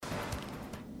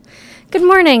Good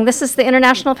morning. This is the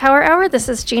International Power Hour. This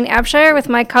is Jean Abshire with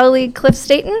my colleague Cliff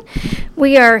Staten.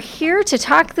 We are here to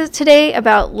talk today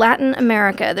about Latin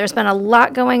America. There's been a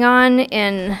lot going on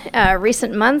in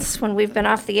recent months when we've been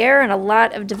off the air, and a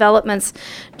lot of developments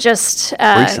just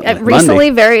recently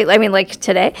like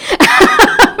today.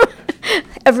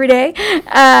 Every day.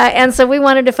 And so we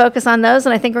wanted to focus on those,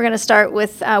 and I think we're going to start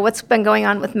with what's been going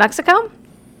on with Mexico.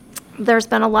 There's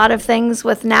been a lot of things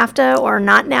with NAFTA or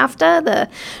not NAFTA, the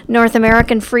North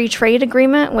American Free Trade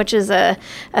Agreement, which is a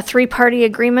three-party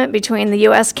agreement between the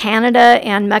U.S., Canada,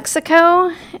 and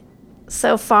Mexico.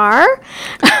 So far,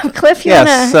 Cliff, you want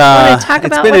to talk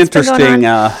about what's been going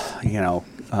on? It's been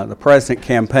interesting. The president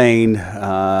campaigned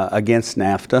against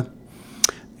NAFTA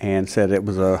and said it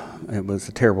was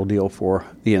a terrible deal for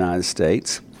the United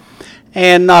States.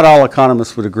 And not all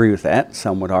economists would agree with that.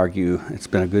 Some would argue it's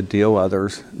been a good deal,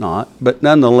 others not. But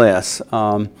nonetheless,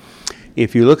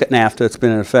 if you look at NAFTA, it's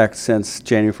been in effect since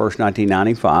January 1st,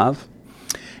 1995.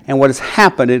 And what has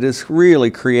happened, it has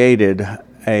really created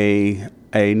a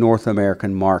North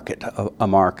American market, a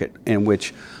market in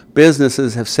which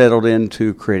businesses have settled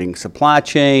into creating supply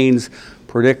chains,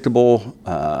 predictable,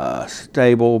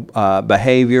 stable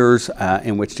behaviors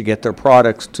in which to get their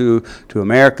products to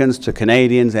Americans, to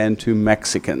Canadians, and to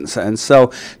Mexicans. And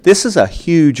so this is a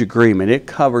huge agreement. It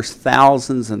covers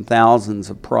thousands and thousands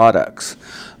of products.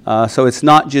 So it's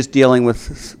not just dealing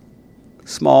with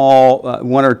small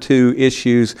one or two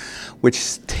issues,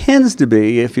 which tends to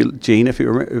be, Gene, if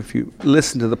you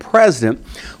listen to the president,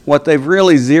 what they've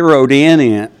really zeroed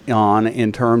on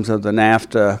in terms of the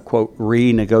NAFTA, quote,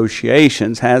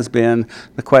 renegotiations has been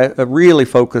really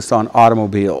focused on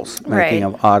automobiles, making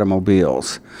of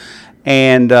automobiles.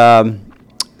 And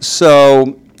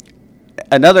so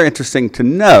another interesting to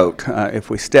note, if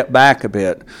we step back a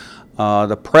bit,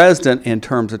 the president, in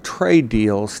terms of trade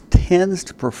deals, tends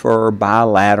to prefer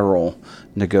bilateral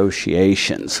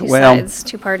negotiations. Two sides,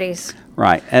 two parties.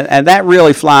 Right, and that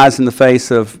really flies in the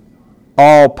face of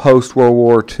all post-World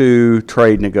War II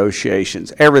trade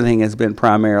negotiations. Everything has been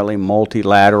primarily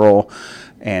multilateral,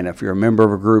 and if you're a member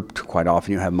of a group, quite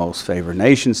often you have most favored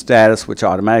nation status, which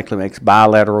automatically makes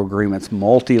bilateral agreements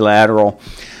multilateral.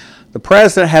 The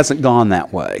president hasn't gone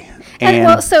that way.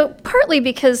 So partly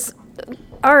because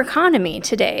our economy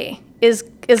today is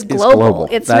global.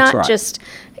 It's That's not right. just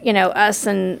us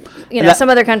and some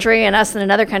other country and us and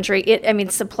another country.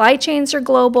 Supply chains are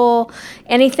global.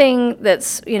 Anything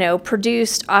that's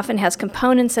produced often has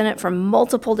components in it from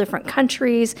multiple different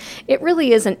countries. It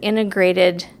really is an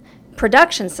integrated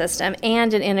production system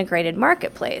and an integrated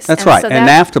marketplace. That's right. And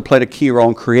NAFTA played a key role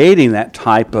in creating that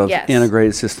type of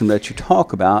integrated system that you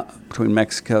talk about between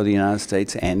Mexico, the United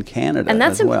States, and Canada. And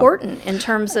that's important in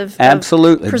terms of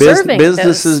absolutely preserving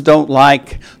businesses don't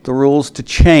like the rules to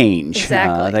change.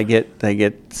 Exactly. They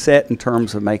get set in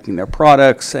terms of making their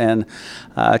products, and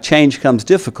change comes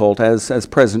difficult, as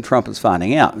President Trump is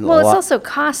finding out. Well, it's also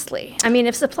costly. I mean,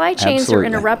 if supply chains are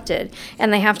interrupted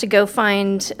and they have to go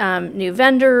find new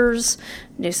vendors,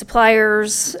 new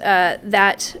suppliers,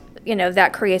 that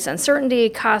creates uncertainty.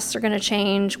 Costs are going to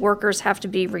change. Workers have to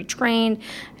be retrained.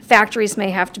 Factories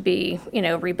may have to be,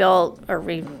 rebuilt or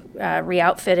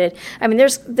re-outfitted. I mean,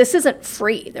 this isn't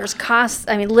free. There's costs.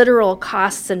 I mean, literal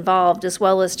costs involved, as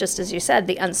well as, just as you said,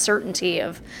 the uncertainty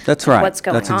of what's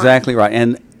going on. That's exactly right,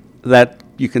 and that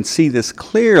you can see this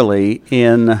clearly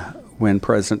when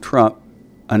President Trump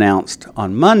announced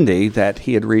on Monday that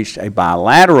he had reached a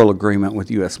bilateral agreement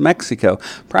with U.S.-Mexico,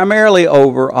 primarily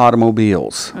over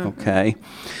automobiles. Mm-hmm. Okay,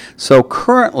 so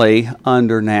currently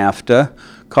under NAFTA,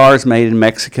 cars made in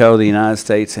Mexico, the United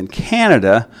States, and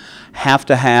Canada have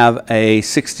to have a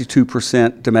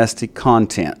 62% domestic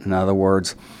content. In other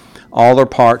words, all their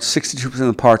parts, 62% of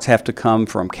the parts have to come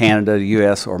from Canada, the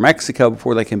U.S., or Mexico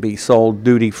before they can be sold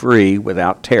duty-free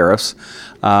without tariffs.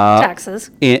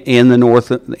 Taxes. In the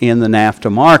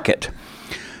NAFTA market.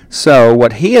 So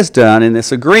what he has done in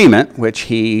this agreement, which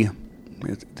he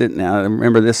didn't. Now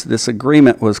remember, this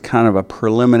agreement was kind of a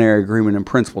preliminary agreement in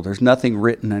principle. There's nothing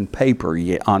written on paper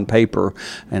yet,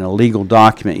 in a legal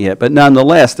document yet. But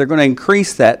nonetheless, they're going to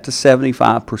increase that to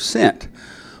 75%,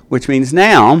 which means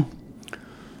now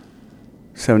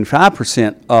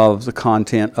 75% of the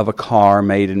content of a car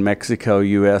made in Mexico,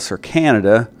 U.S., or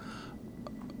Canada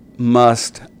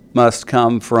must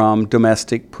come from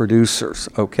domestic producers.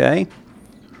 Okay.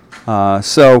 But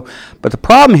the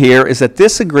problem here is that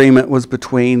this agreement was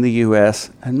between the U.S.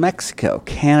 and Mexico.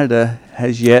 Canada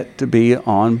has yet to be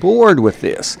on board with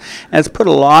this. And it's put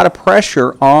a lot of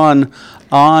pressure on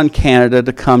Canada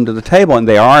to come to the table, and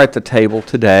they are at the table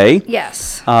today.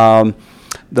 Yes.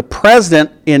 The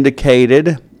president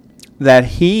indicated that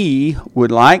he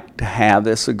would like to have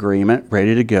this agreement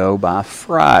ready to go by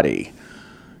Friday.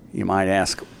 You might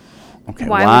ask, okay,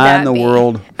 why in the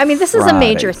world I mean, this is a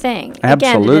major thing.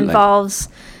 Absolutely. Again, it involves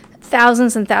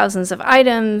thousands and thousands of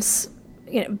items,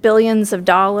 billions of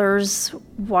dollars.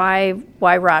 Why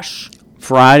rush?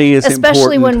 Friday is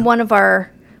especially important. when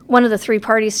one of the three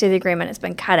parties to the agreement has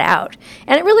been cut out.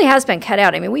 And it really has been cut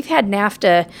out. I mean, we've had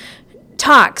NAFTA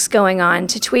talks going on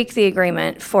to tweak the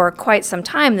agreement for quite some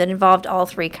time that involved all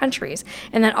three countries.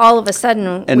 And then all of a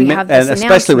sudden we have this announcement. And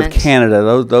especially with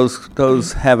Canada,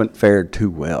 those haven't fared too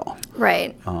well.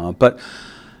 Right. But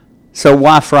so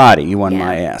why Friday, one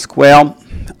might ask? Well,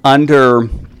 under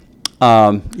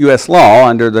U.S. law,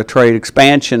 under the trade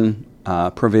expansion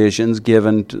provisions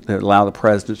given to allow the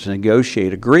president to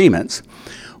negotiate agreements,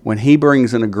 when he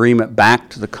brings an agreement back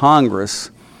to the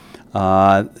Congress,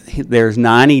 there's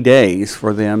 90 days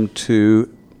for them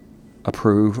to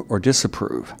approve or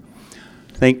disapprove.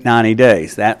 Think 90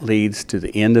 days. That leads to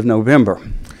the end of November.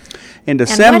 In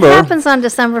December, and what happens on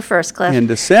December 1st, Cliff? In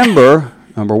December,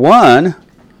 number one,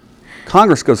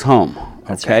 Congress goes home.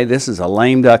 That's okay, right. This is a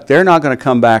lame duck. They're not going to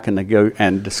come back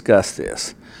and discuss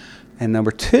this. And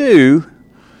number two,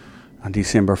 on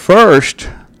December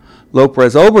 1st,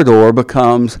 López Obrador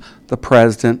becomes the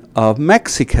president of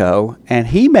Mexico, and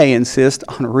he may insist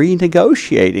on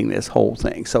renegotiating this whole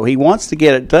thing. So he wants to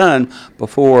get it done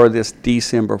before this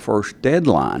December 1st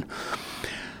deadline.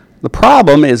 The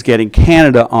problem is getting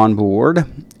Canada on board,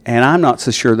 and I'm not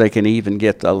so sure they can even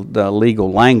get the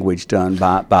legal language done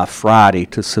by Friday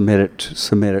to submit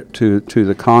it to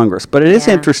the Congress. But it is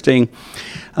interesting.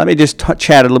 Let me just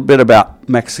chat a little bit about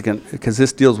Mexican, because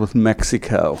this deals with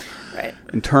Mexico. Right.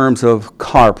 In terms of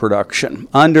car production.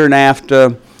 Under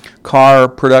NAFTA, car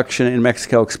production in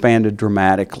Mexico expanded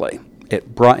dramatically. It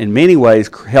in many ways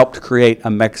helped create a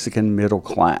Mexican middle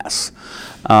class.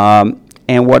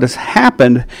 And what has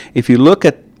happened, if you look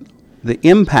at the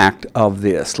impact of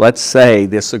this, let's say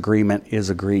this agreement is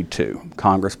agreed to.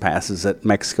 Congress passes it,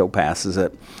 Mexico passes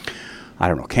it. I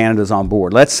don't know, Canada's on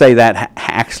board. Let's say that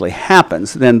actually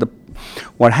happens. Then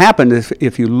what happened is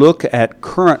if you look at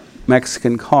current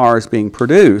Mexican cars being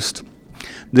produced,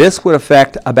 this would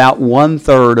affect about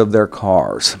 1/3 of their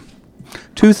cars.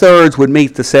 2/3 would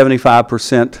meet the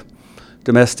 75%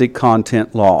 domestic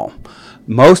content law.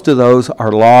 Most of those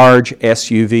are large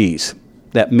SUVs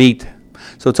that meet.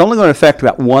 So it's only going to affect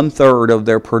about 1/3 of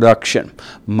their production.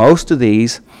 Most of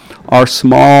these are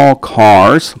small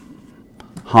cars,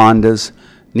 Hondas,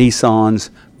 Nissans,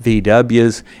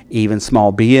 VWs, even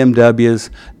small BMWs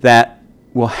that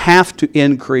will have to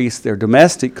increase their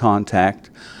domestic content.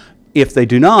 If they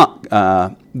do not,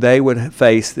 they would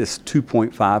face this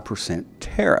 2.5%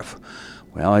 tariff.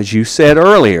 Well, as you said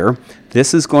earlier,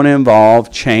 this is going to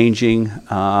involve changing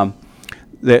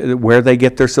where they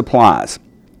get their supplies.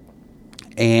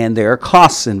 And there are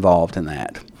costs involved in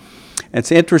that.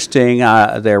 It's interesting.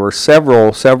 There were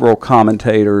several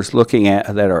commentators looking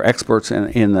at that are experts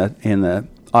in the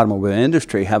automobile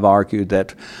industry have argued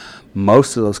that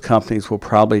most of those companies will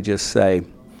probably just say,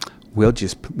 we'll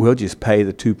just pay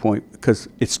the 2 point, because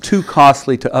it's too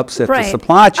costly to upset the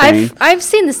supply chain. I've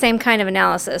seen the same kind of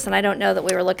analysis, and I don't know that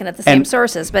we were looking at the same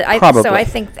sources, but I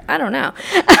think I don't know.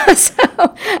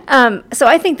 So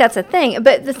I think that's a thing.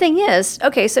 But the thing is,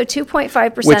 okay, so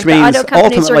 2.5%, the auto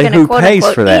companies are going to quote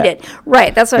unquote eat it.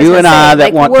 Right, that's what I was going to say. You and I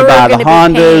that want to buy the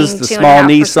Hondas, the small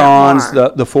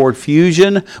Nissans, the Ford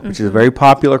Fusion, which is a very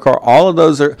popular car, all of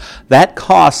those that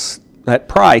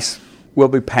price will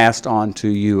be passed on to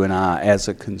you and I as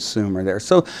a consumer there.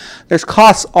 So there's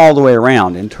costs all the way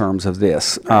around in terms of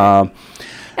this. And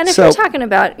if you're talking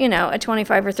about, a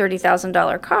 $25,000 or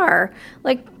 $30,000 car,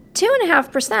 like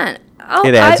 2.5%,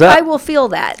 it adds up. I will feel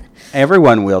that.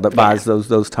 Everyone will that buys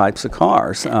those types of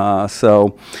cars.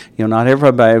 So not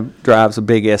everybody drives a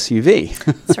big SUV.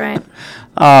 That's right.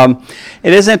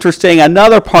 It is interesting.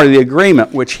 Another part of the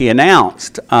agreement, which he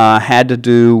announced, had to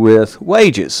do with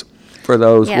wages for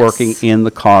those working in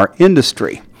the car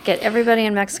industry. Get everybody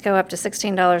in Mexico up to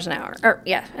 $16 an hour.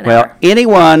 Well,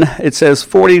 anyone, it says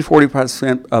 40 to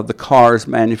 45% of the cars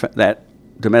that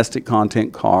domestic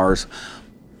content cars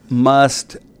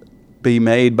must be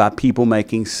made by people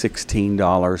making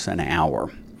 $16 an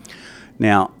hour.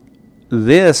 Now,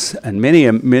 this, and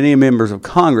many members of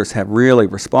Congress have really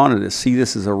responded to this, see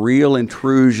this as a real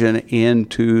intrusion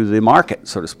into the market,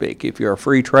 so to speak, if you're a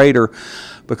free trader,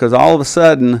 because all of a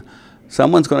sudden,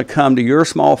 someone's going to come to your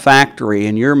small factory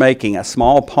and you're making a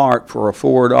small part for a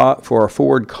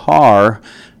Ford car,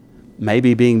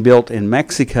 maybe being built in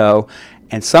Mexico,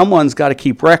 and someone's got to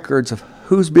keep records of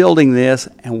who's building this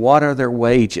and what are their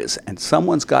wages, and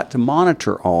someone's got to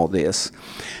monitor all this.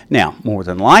 Now, more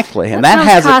than likely, and that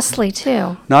has costly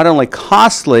too. Not only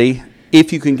costly,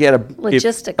 if you can get a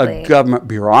government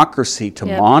bureaucracy to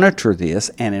monitor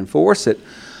this and enforce it,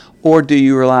 or do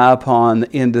you rely upon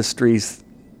the industries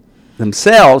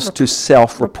themselves to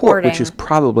self-report, which is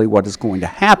probably what is going to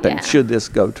happen should this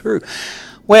go through.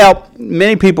 Well,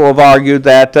 many people have argued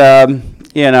that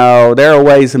there are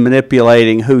ways of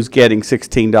manipulating who's getting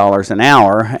 $16 an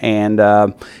hour,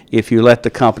 and if you let the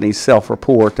companies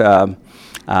self-report,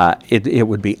 it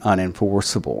would be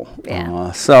unenforceable.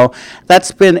 Yeah. So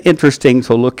that's been interesting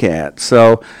to look at.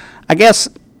 So I guess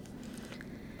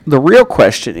the real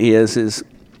question is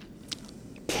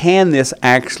can this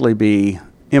actually be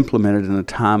implemented in the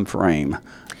time frame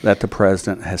that the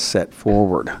president has set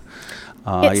forward?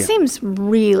 It seems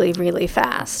really, really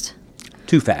fast.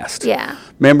 Too fast. Yeah.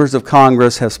 Members of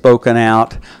Congress have spoken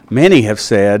out. Many have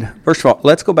said, first of all,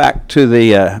 let's go back to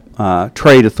the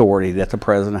trade authority that the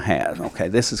president has. Okay,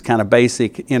 this is kind of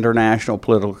basic international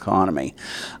political economy.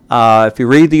 If you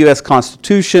read the U.S.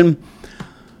 Constitution,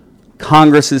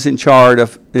 Congress is in charge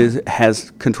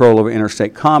has control over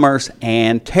interstate commerce,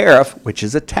 and tariff, which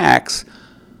is a tax,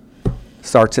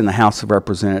 starts in the House of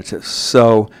Representatives.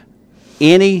 So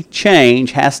any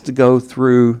change has to go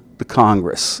through the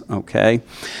Congress, okay?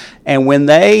 And when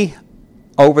they,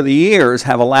 over the years,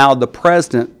 have allowed the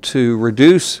president to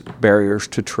reduce barriers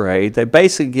to trade, they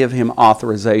basically give him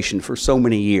authorization for so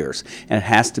many years, and it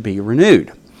has to be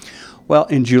renewed. Well,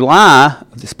 in July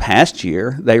of this past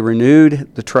year, they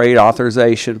renewed the trade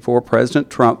authorization for President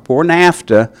Trump for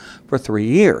NAFTA for 3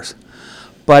 years.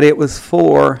 But it was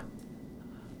for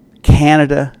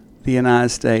Canada, the United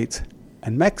States,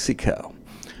 and Mexico.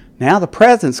 Now the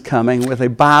president's coming with a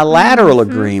bilateral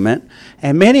agreement,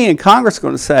 and many in Congress are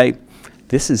going to say,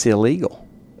 this is illegal.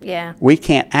 Yeah. We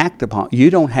can't act upon it. You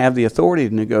don't have the authority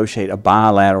to negotiate a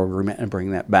bilateral agreement and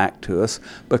bring that back to us,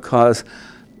 because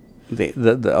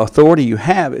the authority you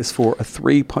have is for a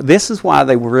three-part. This is why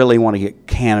they really want to get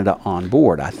Canada on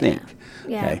board, I think.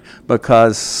 Yeah. Okay?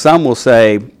 Because some will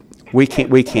say, we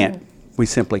simply can't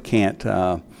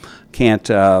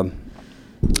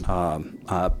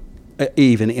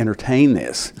even entertain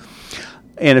this.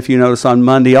 And if you notice on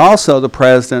Monday also, the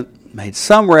president made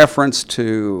some reference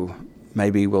to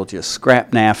maybe we'll just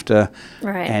scrap NAFTA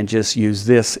and just use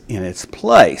this in its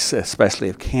place, especially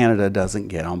if Canada doesn't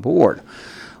get on board.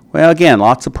 Well, again,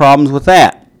 lots of problems with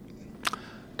that.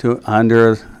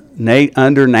 Under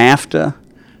NAFTA,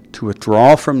 to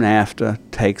withdraw from NAFTA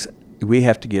we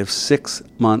have to give 6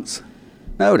 months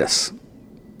notice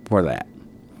for that.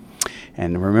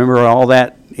 And remember all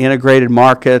that integrated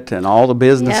market and all the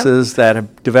businesses that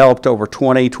have developed over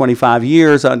 20, 25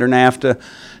 years under NAFTA,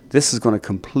 this is going to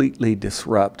completely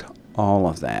disrupt all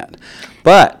of that.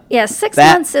 But 6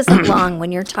 months isn't long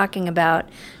when you're talking about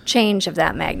change of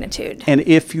that magnitude. And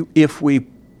if we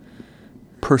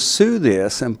pursue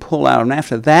this and pull out of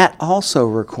NAFTA, that also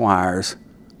requires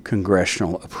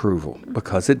congressional approval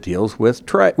because it deals with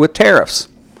tariffs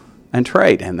and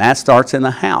trade, and that starts in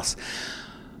the House.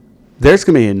 There's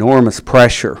going to be enormous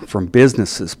pressure from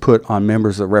businesses put on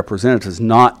members of the representatives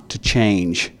not to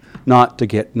change, not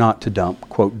to dump,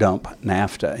 quote, dump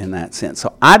NAFTA in that sense.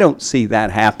 So I don't see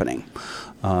that happening,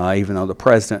 even though the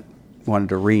president wanted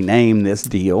to rename this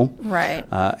deal. Right.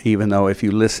 Even though if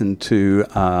you listen to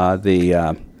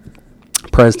the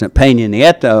President Peña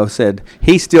Nieto said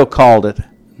he still called it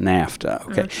NAFTA.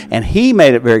 Okay. Mm-hmm. And he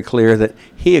made it very clear that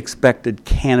he expected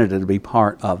Canada to be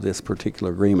part of this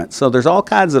particular agreement. So there's all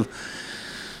kinds of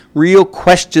real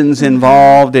questions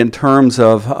involved in terms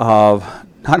of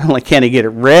not only can he get it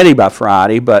ready by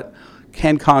Friday, but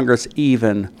can Congress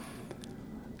even,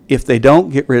 if they don't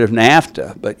get rid of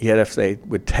NAFTA, but yet if they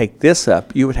would take this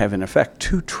up, you would have in effect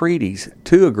two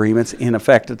agreements in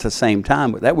effect at the same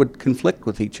time. That would conflict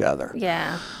with each other.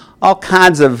 Yeah. All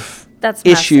kinds of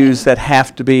issues that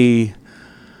have to be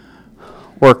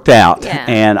worked out. Yeah.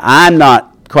 And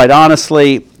quite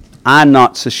honestly, I'm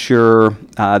not so sure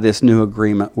this new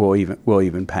agreement will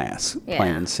even pass,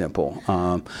 plain and simple.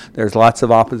 There's lots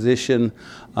of opposition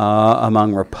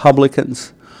among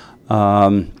Republicans.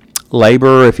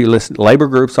 Labor, if you listen, labor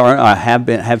groups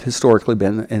have historically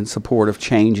been in support of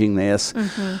changing this.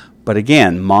 Mm-hmm. But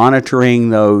again, monitoring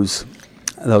those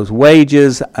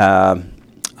wages,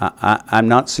 I'm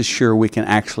not so sure we can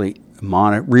actually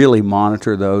really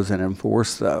monitor those and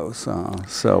enforce those.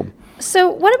 So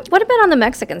what about on the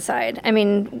Mexican side? I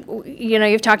mean,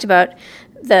 you've talked about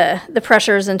the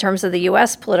pressures in terms of the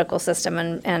U.S. political system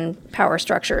and power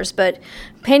structures. But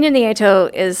Peña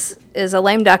Nieto is a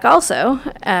lame duck also.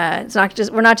 It's not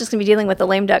just, we're not just going to be dealing with the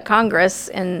lame duck Congress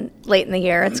late in the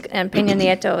year. And Peña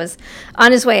Nieto is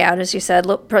on his way out, as you said.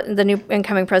 The new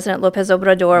incoming president, López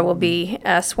Obrador, will be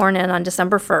sworn in on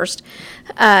December 1st.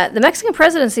 The Mexican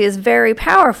presidency is very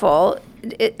powerful.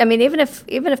 Even if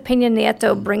Peña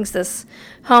Nieto brings this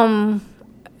home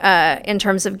in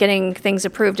terms of getting things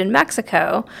approved in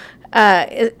Mexico,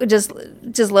 does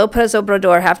López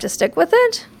Obrador have to stick with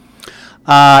it?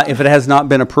 If it has not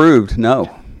been approved, no,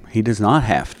 he does not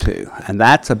have to. And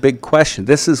that's a big question.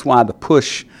 This is why the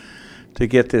push to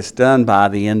get this done by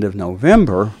the end of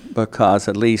November, because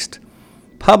at least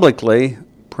publicly,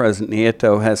 President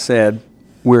Nieto has said,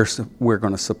 we're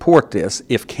going to support this.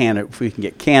 If we can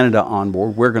get Canada on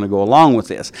board, we're going to go along with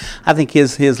this. I think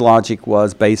his logic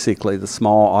was basically the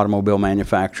small automobile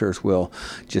manufacturers will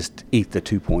just eat the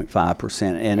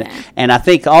 2.5%. And I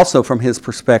think also from his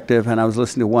perspective, and I was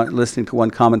listening to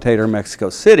one commentator in Mexico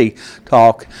City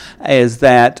talk, is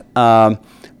that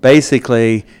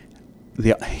basically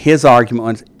his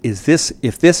argument is this: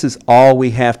 if this is all we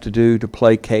have to do to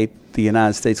placate the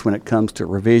United States when it comes to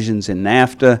revisions in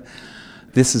NAFTA,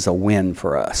 this is a win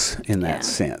for us in that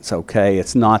sense, okay?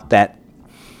 It's not that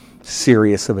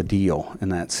serious of a deal in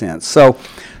that sense. So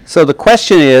the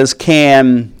question is,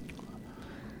 can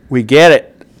we get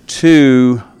it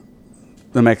to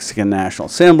the Mexican National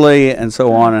Assembly and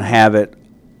so on and have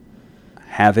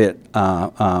it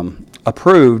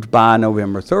approved by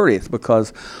November 30th?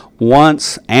 Because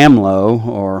once AMLO,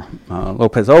 or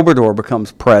López Obrador,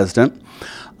 becomes president,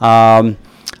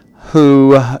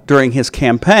 who during his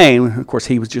campaign, of course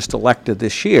he was just elected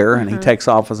this year, and he takes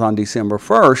office on December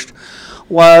 1st,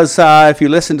 was, if you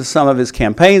listen to some of his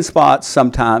campaign spots,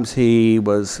 sometimes he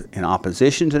was in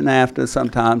opposition to NAFTA,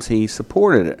 sometimes he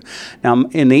supported it. Now,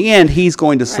 in the end, he's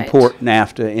going to support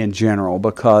NAFTA in general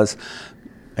because,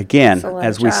 again,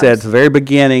 as we said at the very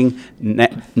beginning,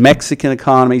 Mexican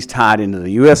economy is tied into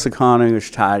the U.S. economy, which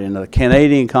is tied into the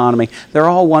Canadian economy. They're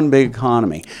all one big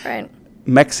economy. Right.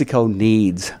 Mexico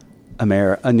needs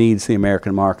the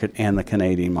American market and the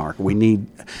Canadian market.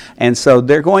 And so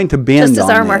they're going to bend on this. Just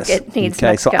as our market needs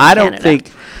Mexico so I don't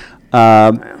think,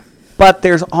 but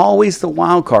there's always the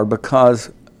wild card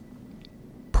because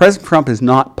President Trump is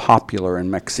not popular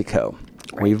in Mexico.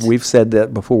 Right. We've said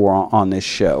that before on this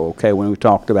show, okay, when we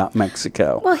talked about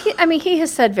Mexico. Well, he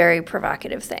has said very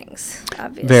provocative things,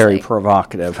 obviously. Very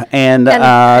provocative. And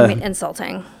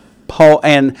insulting.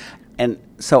 And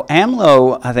so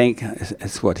AMLO, I think,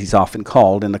 is what he's often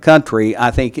called in the country,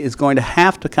 I think is going to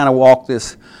have to kind of walk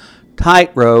this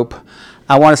tightrope.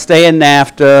 I want to stay in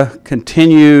NAFTA,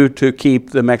 continue to keep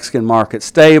the Mexican market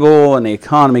stable and the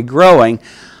economy growing,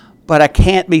 but I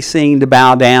can't be seen to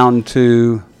bow down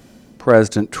to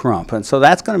President Trump. And so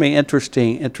that's going to be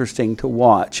interesting to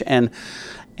watch. And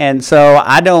so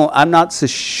I'm not so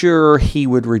sure he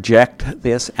would reject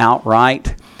this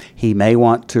outright. He may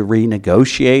want to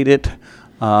renegotiate it,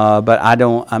 but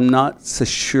I'm not so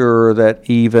sure that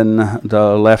even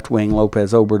the left-wing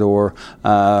López Obrador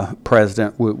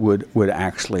president would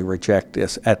actually reject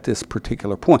this at this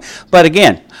particular point. But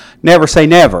again, never say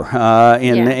never.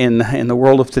 In the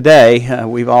world of today,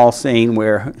 we've all seen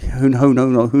where who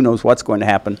knows what's going to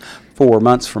happen 4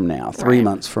 months from now, 3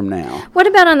 months from now. What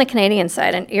about on the Canadian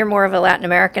side? And you're more of a Latin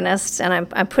Americanist, and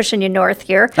I'm pushing you north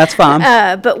here. That's fine.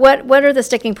 But what are the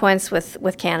sticking points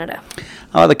with Canada?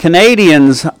 The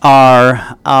Canadians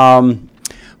are,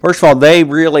 first of all, they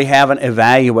really haven't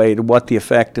evaluated what the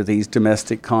effect of these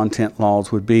domestic content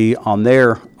laws would be on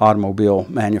their automobile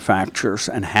manufacturers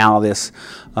and how this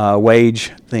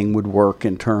wage thing would work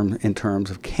in terms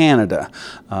of Canada.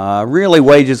 Really,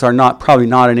 wages are probably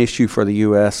not an issue for the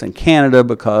U.S. and Canada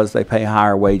because they pay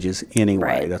higher wages anyway.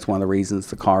 Right. That's one of the reasons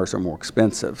the cars are more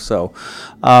expensive. So,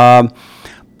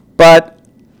 but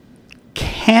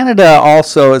Canada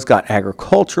also has got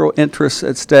agricultural interests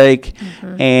at stake,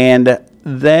 and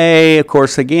they, of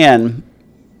course, again,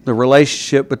 the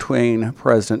relationship between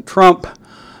President Trump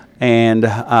and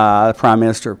the Prime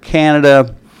Minister of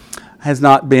Canada has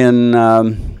not been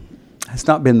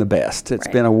the best. It's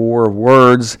been a war of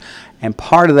words, and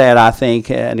part of that, I think,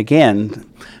 and again,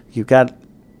 you've got,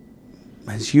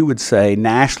 as you would say,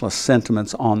 nationalist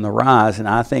sentiments on the rise, and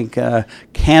I think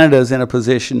Canada's in a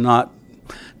position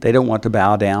they don't want to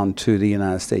bow down to the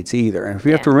United States either. And if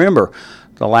you have to remember,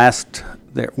 the last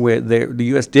the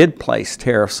U.S. did place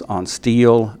tariffs on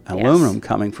steel and aluminum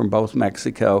coming from both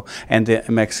Mexico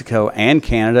and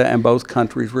Canada, and both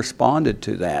countries responded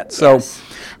to that. So,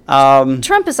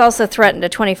 Trump has also threatened a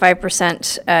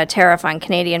 25% tariff on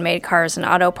Canadian-made cars and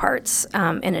auto parts.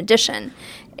 In addition,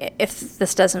 if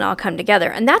this doesn't all come together,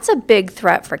 and that's a big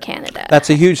threat for Canada. That's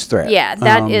a huge threat. Yeah,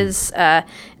 that is a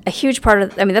huge part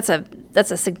of. I mean, that's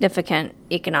a significant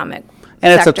economic.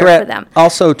 And it's a threat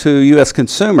also to U.S.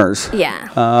 consumers,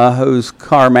 whose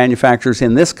car manufacturers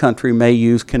in this country may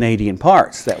use Canadian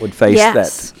parts that would face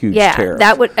that huge tariff.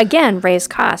 That would, again, raise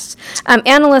costs.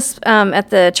 Analysts at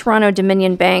the Toronto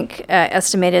Dominion Bank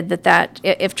estimated that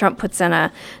if Trump puts in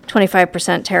a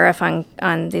 25% tariff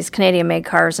on these Canadian-made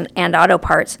cars and auto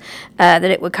parts, that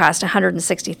it would cost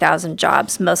 160,000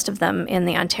 jobs, most of them in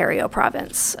the Ontario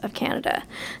province of Canada.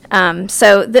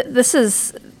 So this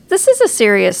is a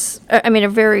serious, a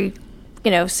very,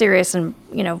 serious and,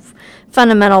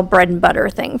 fundamental bread and butter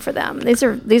thing for them.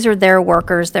 These are their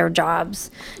workers, their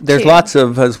jobs. There's lots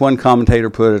of, as one commentator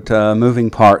put it, moving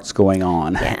parts going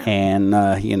on. Yeah.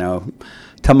 And,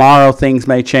 tomorrow things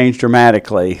may change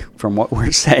dramatically from what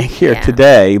we're saying here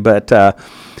today. But,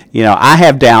 I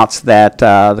have doubts that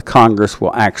the Congress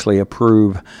will actually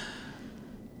approve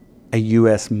a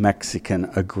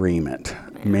U.S.-Mexican agreement.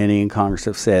 Many in Congress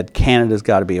have said Canada's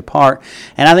got to be a part.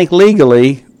 And I think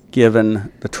legally,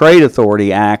 given the Trade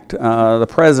Authority Act, the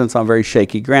president's on very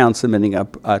shaky ground submitting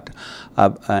an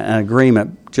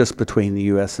agreement just between the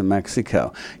U.S. and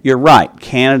Mexico. You're right.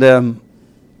 Canada,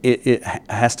 it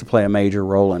has to play a major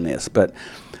role in this. But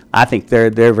I think they're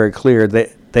very clear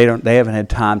that they haven't had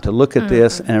time to look at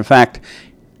this. And in fact,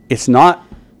 it's not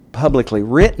publicly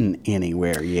written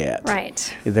anywhere yet.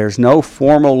 Right. There's no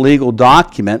formal legal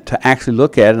document to actually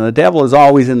look at, and the devil is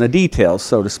always in the details,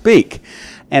 so to speak.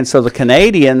 And so the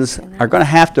Canadians are going to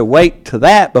have to wait to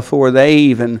that before they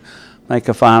even make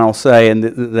a final say, and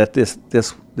that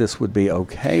this would be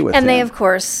okay with them. And they, of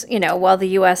course, while the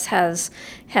U.S. has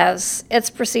its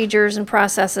procedures and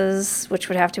processes, which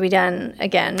would have to be done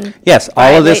again. Yes,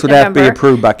 all of this would have to be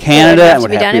approved by Canada and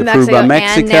would have to be approved by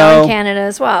Mexico. And now in Canada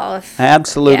as well.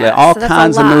 Absolutely. All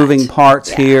kinds of moving parts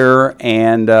here.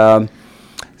 And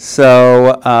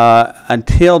so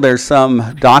until there's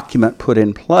some document put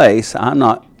in place, I'm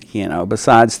not,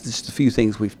 besides just a few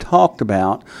things we've talked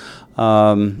about,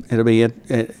 it'll be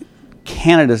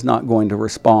Canada's not going to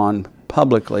respond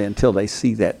publicly until they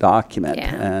see that document,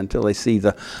 until they see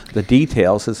the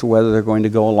details as to whether they're going to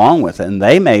go along with it. And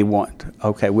they may want,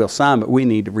 okay, we'll sign, but we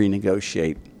need to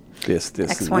renegotiate this,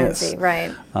 X, and Y, this. and Z,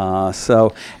 right.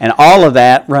 And all of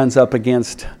that runs up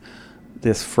against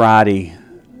this Friday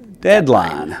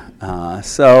deadline.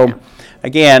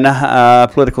 Again,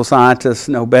 political scientists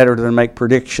know better than make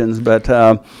predictions, but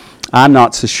I'm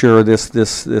not so sure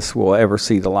this will ever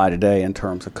see the light of day in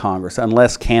terms of Congress,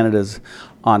 unless Canada's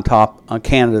on top.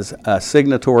 Canada's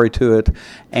signatory to it,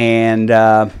 and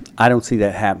I don't see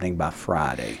that happening by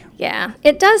Friday. Yeah,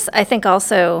 it does, I think,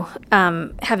 also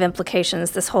have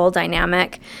implications, this whole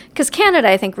dynamic, because Canada,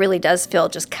 I think, really does feel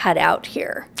just cut out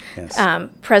here. Yes.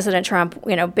 President Trump,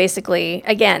 basically,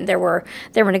 again, there were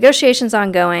negotiations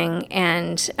ongoing,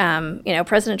 and,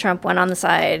 President Trump went on the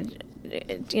side,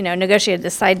 negotiated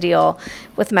this side deal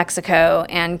with Mexico,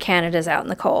 and Canada's out in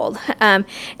the cold. And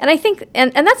I think,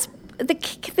 and that's, the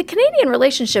Canadian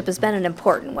relationship has been an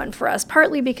important one for us,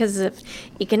 partly because of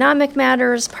economic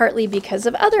matters, partly because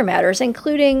of other matters,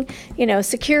 including,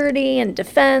 security and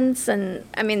defense. And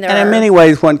I mean, in many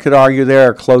ways, one could argue they're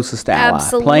our closest ally,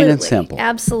 plain and simple.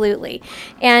 Absolutely.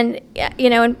 And,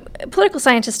 and political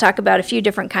scientists talk about a few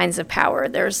different kinds of power.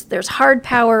 There's hard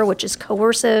power, which is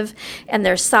coercive, and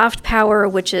there's soft power,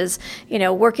 which is,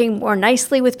 working more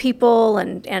nicely with people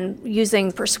and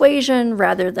using persuasion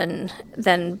rather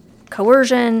than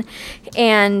coercion.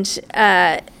 And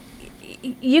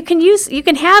you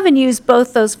can have and use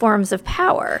both those forms of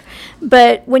power,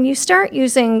 but when you start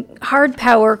using hard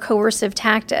power coercive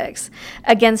tactics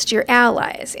against your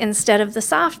allies instead of the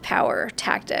soft power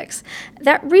tactics,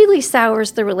 that really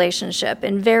sours the relationship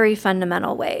in very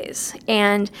fundamental ways.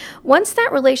 And once that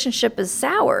relationship is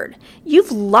soured,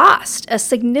 you've lost a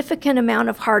significant amount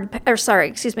of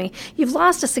you've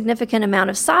lost a significant amount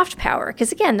of soft power,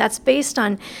 because again, that's based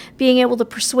on being able to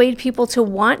persuade people to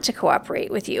want to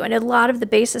cooperate with you, and a lot of the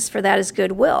basis for that is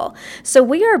goodwill. So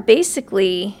we are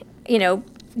basically,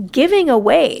 giving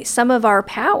away some of our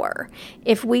power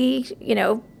if we,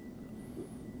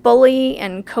 bully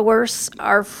and coerce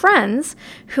our friends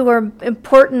who are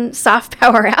important soft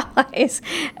power allies.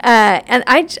 And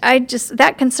I just,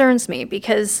 that concerns me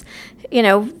because,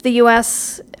 the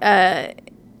U.S.,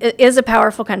 is a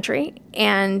powerful country,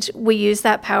 and we use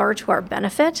that power to our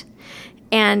benefit.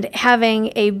 And having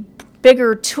a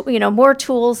bigger, more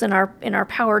tools in our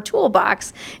power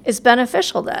toolbox is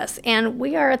beneficial to us. And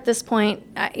we are at this point,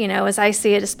 as I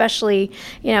see it, especially,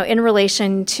 in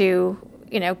relation to,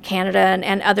 Canada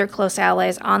and other close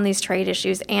allies on these trade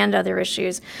issues and other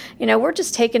issues. We're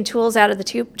just taking tools out of the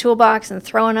toolbox and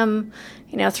throwing them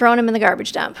in the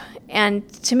garbage dump. And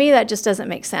to me, that just doesn't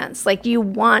make sense. Like, you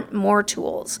want more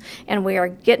tools, and we are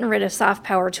getting rid of soft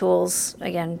power tools,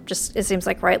 again, just it seems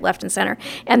like right, left, and center.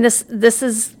 And this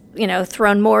is,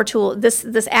 thrown more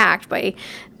this act by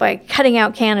cutting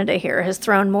out Canada here has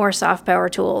thrown more soft power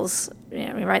tools,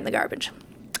 right in the garbage.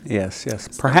 Yes.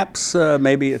 Perhaps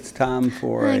maybe it's time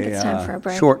for a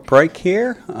break. Short break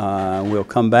here. We'll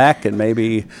come back and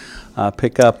maybe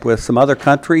pick up with some other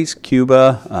countries,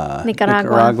 Cuba,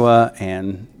 Nicaragua,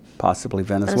 and possibly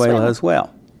Venezuela as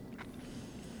well.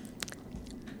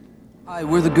 Hi,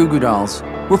 we're the Goo Goo Dolls.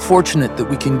 We're fortunate that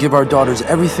we can give our daughters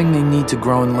everything they need to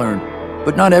grow and learn.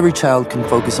 But not every child can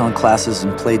focus on classes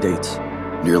and play dates.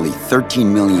 Nearly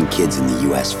 13 million kids in the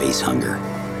U.S. face hunger.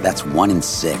 That's 1 in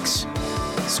 6.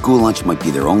 School lunch might be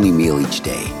their only meal each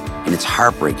day, and it's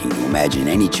heartbreaking to imagine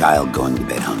any child going to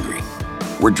bed hungry.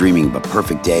 We're dreaming of a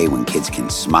perfect day when kids can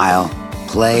smile,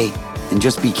 play, and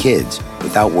just be kids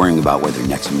without worrying about where their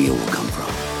next meal will come from.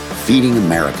 Feeding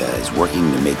America is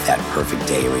working to make that perfect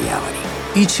day a reality.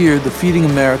 Each year, the Feeding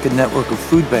America network of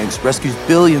food banks rescues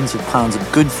billions of pounds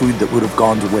of good food that would have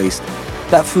gone to waste.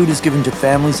 That food is given to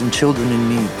families and children in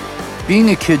need.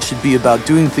 Being a kid should be about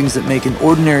doing things that make an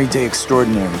ordinary day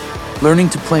extraordinary. Learning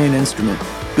to play an instrument,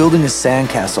 building a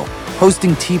sandcastle,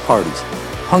 hosting tea parties.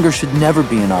 Hunger should never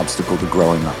be an obstacle to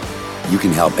growing up. You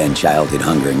can help end childhood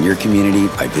hunger in your community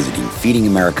by visiting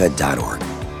feedingamerica.org.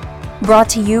 Brought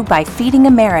to you by Feeding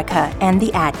America and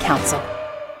the Ad Council.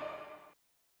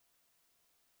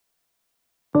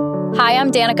 Hi, I'm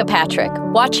Danica Patrick.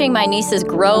 Watching my nieces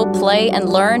grow, play, and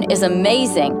learn is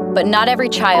amazing, but not every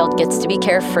child gets to be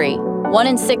carefree. 1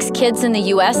 in 6 kids in the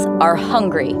U.S. are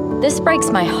hungry. This breaks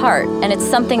my heart, and it's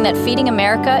something that Feeding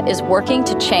America is working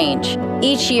to change.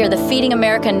 Each year, the Feeding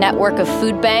America network of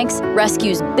food banks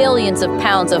rescues billions of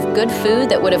pounds of good food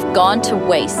that would have gone to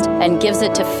waste and gives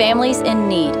it to families in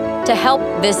need. To help,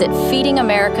 visit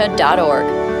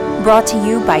feedingamerica.org. Brought to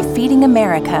you by Feeding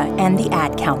America and the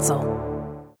Ad Council.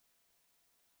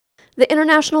 The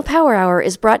International Power Hour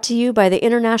is brought to you by the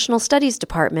International Studies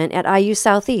Department at IU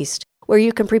Southeast, where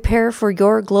you can prepare for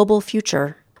your global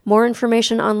future. More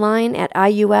information online at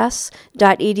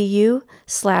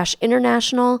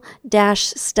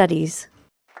ius.edu/international-studies.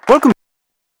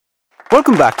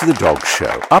 Welcome back to The Dog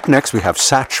Show. Up next, we have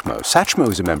Satchmo. Satchmo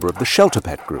is a member of the Shelter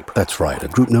Pet Group. That's right, a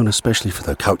group known especially for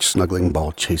their couch-snuggling,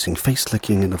 ball-chasing,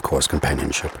 face-licking, and, of course,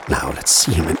 companionship. Now, let's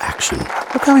see him in action.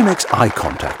 Look how he makes eye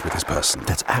contact with his person.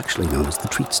 That's actually known as the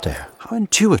treat stare. How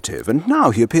intuitive, and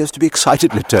now he appears to be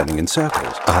excitedly turning in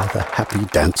circles. Ah, the happy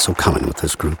dance so common with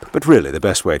this group. But really, the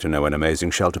best way to know an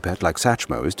amazing shelter pet like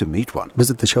Satchmo is to meet one.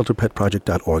 Visit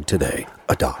theshelterpetproject.org today.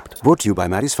 Adopt. Brought to you by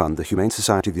Maddie's Fund, the Humane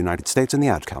Society of the United States, and the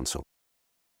Ad Council.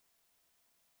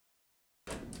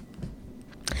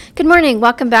 Good morning.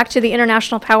 Welcome back to the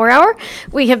International Power Hour.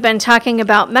 We have been talking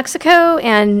about Mexico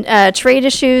and trade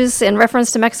issues in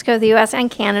reference to Mexico, the U.S.,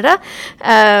 and Canada.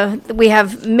 We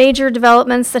have major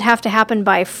developments that have to happen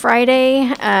by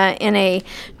Friday in a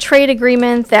trade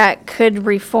agreement that could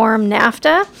reform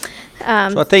NAFTA.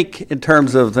 So I think in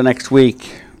terms of the next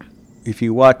week, if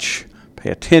you watch, pay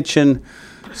attention,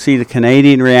 see the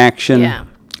Canadian reaction. Yeah.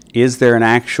 Is there an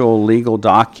actual legal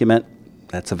document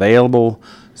that's available?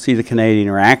 See the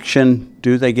Canadian reaction.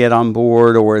 Do they get on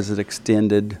board, or is it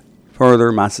extended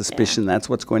further? My suspicion that's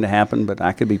what's going to happen, but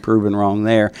I could be proven wrong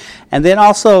there. And then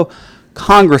also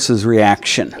Congress's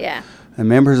reaction. Yeah. And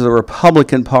members of the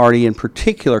Republican Party in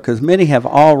particular, because many have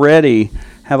already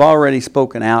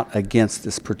spoken out against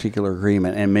this particular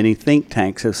agreement, and many think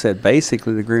tanks have said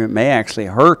basically the agreement may actually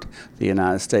hurt the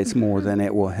United States more than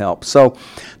it will help. So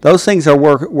those things are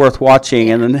worth watching,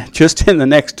 and just in the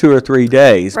next 2 or 3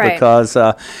 days, right. Because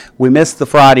we missed the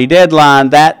Friday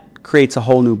deadline. That creates a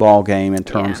whole new ball game in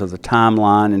terms of the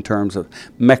timeline, in terms of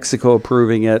Mexico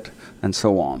approving it, and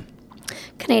so on.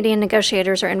 Canadian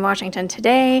negotiators are in Washington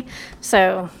today,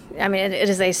 so I mean it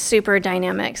is a super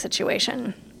dynamic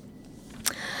situation.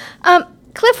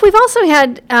 Cliff, we've also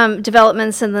had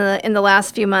developments in the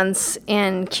last few months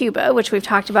in Cuba, which we've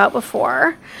talked about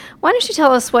before. Why don't you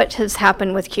tell us what has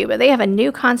happened with Cuba? They have a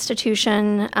new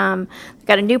constitution. They've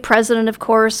got a new president, of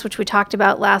course, which we talked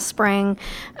about last spring.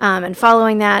 And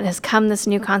following that has come this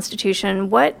new constitution.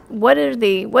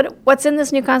 What's in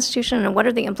this new constitution, and what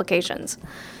are the implications?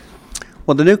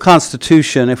 Well, the new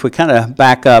constitution, if we kind of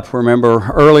back up,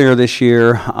 remember earlier this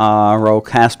year, Raul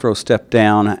Castro stepped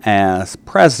down as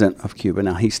president of Cuba.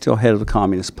 Now, he's still head of the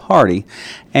Communist Party,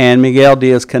 and Miguel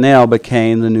Díaz-Canel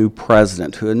became the new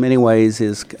president, who in many ways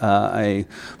is a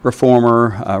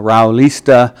reformer,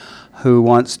 Raulista, who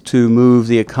wants to move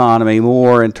the economy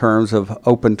more in terms of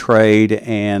open trade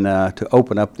and to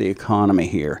open up the economy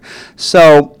here.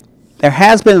 So there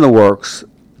has been in the works.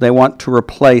 They want to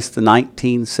replace the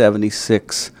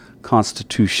 1976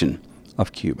 Constitution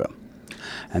of Cuba.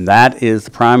 And that is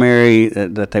the primary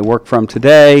that they work from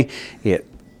today. It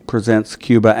presents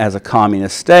Cuba as a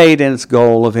communist state and its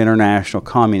goal of international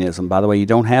communism. By the way, you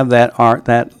don't have that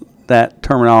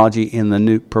terminology in the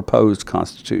new proposed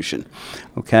Constitution.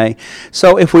 Okay?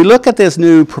 So if we look at this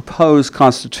new proposed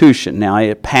Constitution, now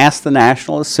it passed the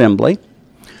National Assembly.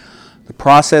 The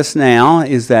process now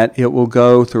is that it will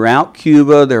go throughout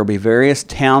Cuba. There will be various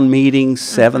town meetings,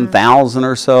 7,000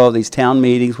 or so of these town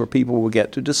meetings where people will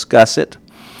get to discuss it.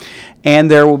 And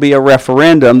there will be a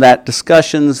referendum. That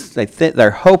discussions,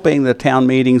 they're hoping the town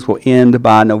meetings will end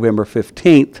by November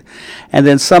 15th. And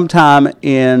then sometime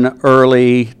in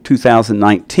early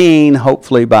 2019,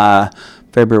 hopefully by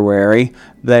February,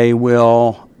 they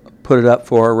will put it up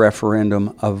for a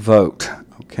referendum, a vote.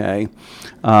 Okay?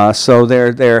 So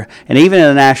they're and even in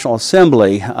the National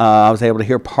Assembly, I was able to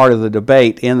hear part of the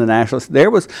debate in the National.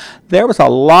 There was a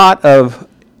lot of.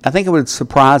 I think it would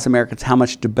surprise Americans how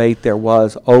much debate there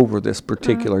was over this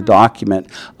particular document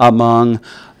among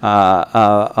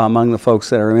the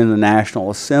folks that are in the National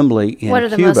Assembly in Cuba. What are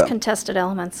the most contested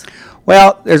elements?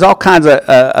 Well, there's all kinds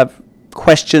of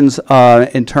questions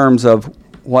in terms of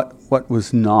what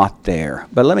was not there.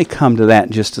 But let me come to that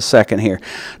in just a second here.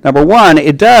 Number one,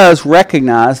 it does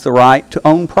recognize the right to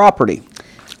own property.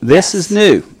 This is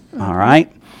new, all right?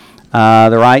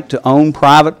 The right to own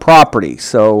private property.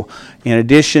 So in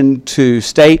addition to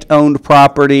state-owned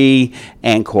property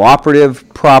and cooperative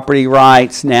property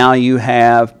rights, now you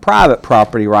have private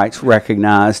property rights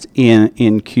recognized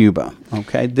in Cuba.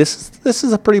 Okay, this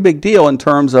is a pretty big deal in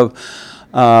terms of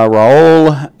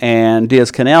Raul and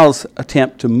Díaz-Canel's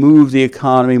attempt to move the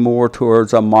economy more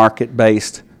towards a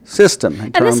market-based system.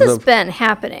 And this has been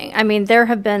happening. I mean, there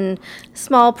have been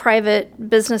small private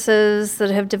businesses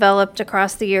that have developed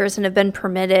across the years and have been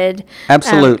permitted.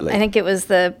 Absolutely. I think it was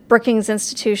the Brookings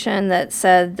Institution that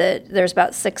said that there's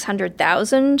about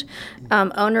 600,000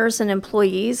 owners and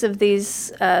employees of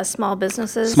these small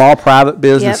businesses. Small private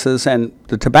businesses, and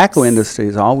the tobacco industry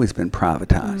has always been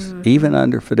privatized, even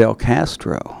under Fidel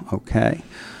Castro, okay?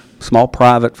 Small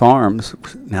private farms,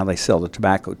 now they sell the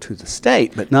tobacco to the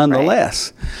state, but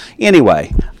nonetheless. Right.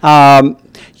 Anyway,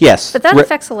 yes. But that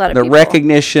affects a lot of people. The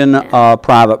recognition of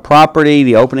private property,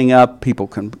 the opening up, people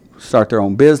can start their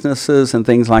own businesses and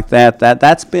things like that.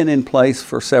 That's been in place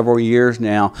for several years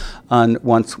now.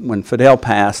 Once when Fidel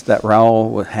passed, that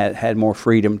Raul had more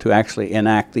freedom to actually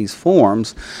enact these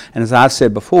forms. And as I've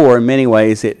said before, in many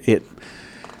ways it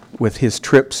with his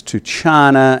trips to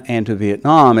China and to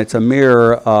Vietnam, it's a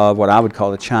mirror of what I would call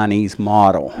the Chinese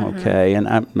model, okay?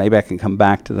 And maybe I can come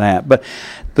back to that. But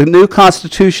the new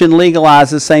Constitution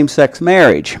legalizes same-sex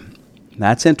marriage.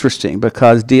 That's interesting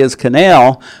because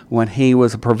Díaz-Canel, when he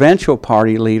was a provincial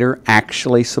party leader,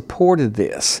 actually supported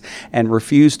this and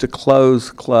refused to close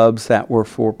clubs that were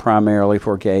primarily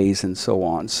for gays and so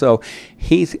on. So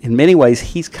in many ways,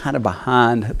 he's kind of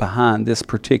behind this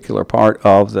particular part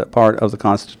of the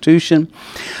Constitution.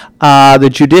 The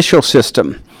judicial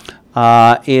system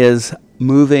is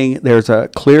moving. There's a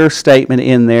clear statement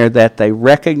in there that they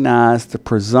recognize the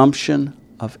presumption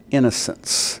of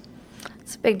innocence.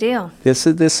 Big deal. This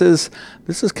is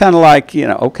kind of like,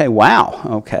 okay, wow,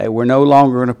 okay, we're no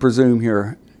longer going to presume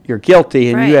you're guilty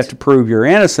and you have to prove your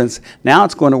innocence. Now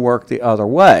it's going to work the other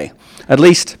way. At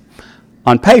least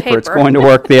on paper. It's going to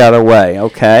work the other way,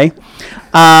 okay?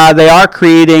 They are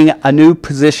creating a new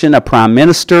position, a prime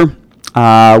minister,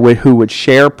 who would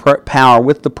share power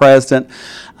with the president.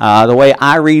 The way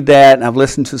I read that, and I've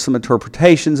listened to some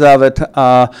interpretations of it,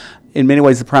 in many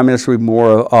ways the prime minister would be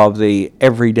more of the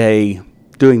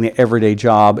doing the everyday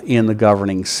job in the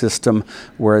governing system,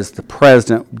 whereas the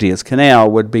president, Díaz-Canel,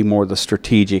 would be more the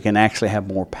strategic and actually have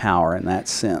more power in that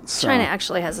sense. China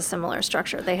actually has a similar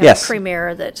structure. They have a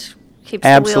premier that keeps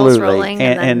the wheels rolling.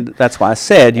 Absolutely, and that's why I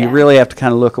said you really have to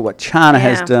kind of look at what China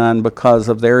has done because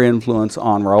of their influence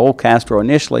on Raul Castro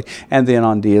initially, and then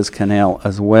on Diaz-Canel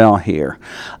as well here.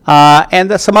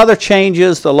 And some other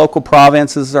changes, the local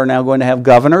provinces are now going to have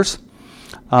governors.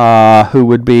 Who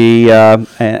would be,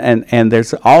 and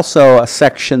there's also a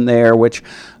section there which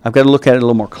I've got to look at it a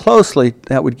little more closely,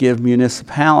 that would give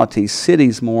municipalities,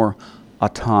 cities more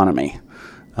autonomy.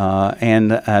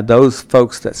 And those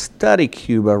folks that study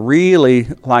Cuba really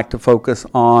like to focus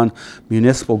on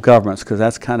municipal governments because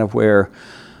that's kind of where,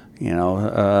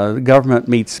 the government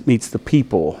meets the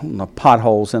people, the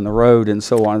potholes in the road and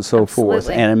so on and so forth.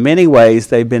 And in many ways,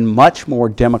 they've been much more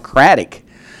democratic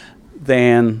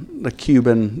than the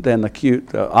Cuban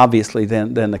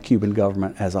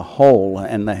government as a whole,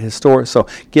 and the historic. So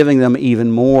giving them even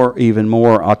more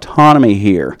autonomy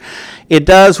here. It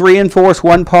does reinforce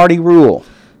one-party rule.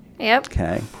 Yep.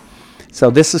 Okay.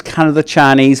 So this is kind of the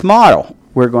Chinese model.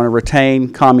 We're going to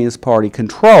retain Communist Party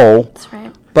control. That's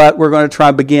right. But we're going to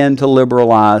try to begin to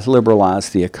liberalize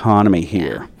the economy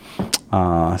here.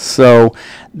 Yeah. So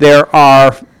there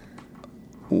are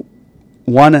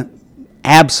one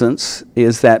absence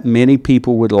is that many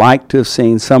people would like to have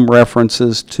seen some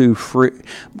references to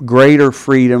greater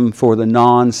freedom for the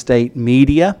non-state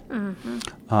media.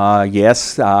 Mm-hmm.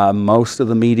 Yes, most of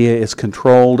the media is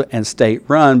controlled and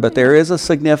state-run, but there is a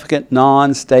significant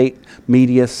non-state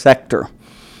media sector.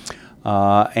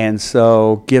 And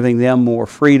so giving them more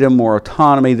freedom, more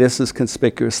autonomy, this is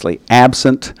conspicuously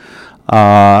absent.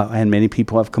 And many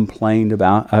people have complained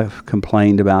about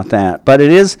that. But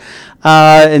it is,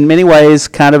 in many ways,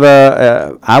 kind of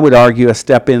I would argue, a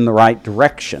step in the right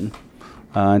direction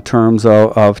in terms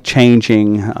of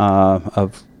changing,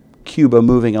 of Cuba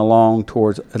moving along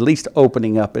towards at least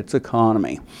opening up its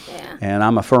economy. Yeah. And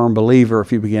I'm a firm believer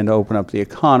if you begin to open up the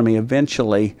economy,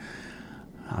 eventually,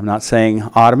 I'm not saying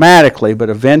automatically, but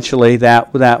eventually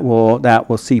that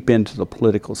will seep into the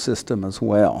political system as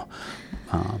well.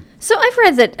 So I've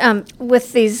read that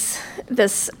with this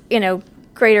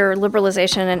greater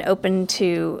liberalization and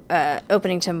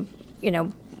opening to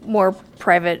more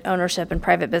private ownership and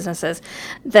private businesses,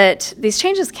 that these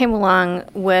changes came along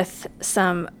with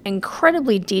some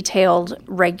incredibly detailed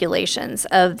regulations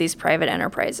of these private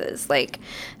enterprises. Like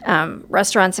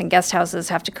restaurants and guest houses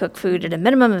have to cook food at a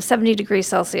minimum of 70 degrees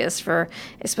Celsius for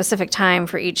a specific time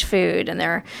for each food, and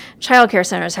their child care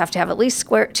centers have to have at least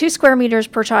 2 square meters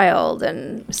per child,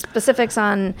 and specifics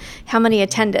on how many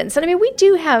attendants. And I mean, we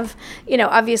do have,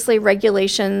 obviously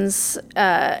regulations in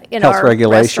Health our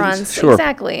regulations, restaurants. sure.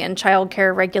 Exactly. And child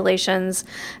care regulations,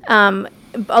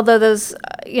 although those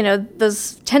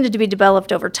tended to be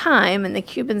developed over time, and the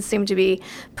Cubans seem to be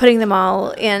putting them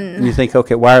all in. And you think,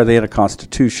 okay, why are they in a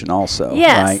constitution also?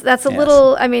 Yes, right? That's a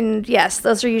little, yes,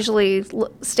 those are usually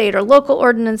state or local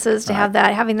ordinances to have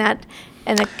that, having that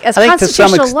and as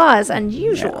constitutional law is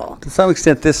unusual. Yeah, to some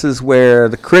extent, this is where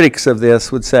the critics of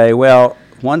this would say, well,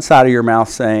 one side of your mouth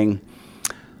saying,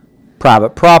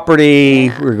 private property,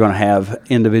 we're going to have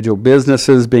individual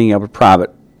businesses being able to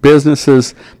private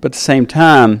businesses, but at the same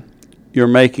time, you're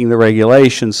making the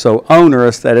regulations so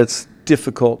onerous that it's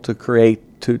difficult to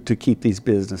keep these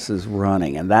businesses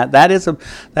running, and that is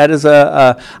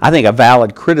I think a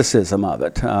valid criticism of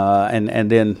it.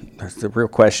 And then the real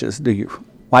question is,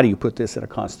 why do you put this in a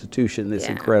constitution? This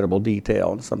incredible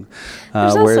detail and some.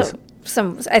 There's also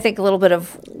some, I think, a little bit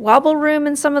of wobble room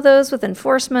in some of those with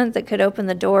enforcement that could open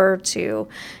the door to,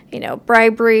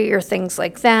 bribery or things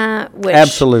like that. Which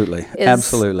absolutely.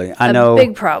 I know a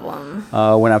big problem.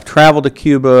 When I've traveled to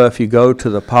Cuba, if you go to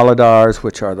the paladars,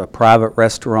 which are the private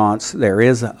restaurants, there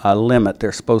is a limit.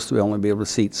 They're supposed to only be able to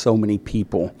seat so many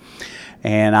people,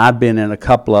 and I've been in a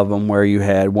couple of them where you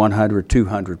had 100,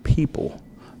 200 people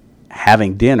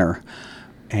having dinner,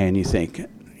 and you think.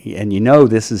 And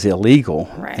this is illegal.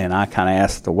 Right. And I kind of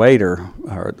asked the waiter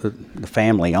or the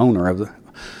family owner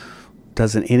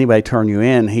doesn't anybody turn you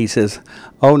in? He says,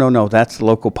 oh, no, that's the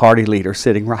local party leader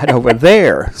sitting right over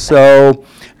there. So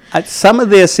some of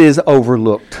this is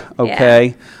overlooked,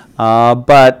 okay? Yeah.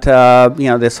 But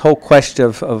this whole question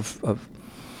of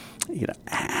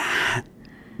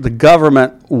the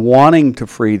government wanting to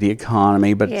free the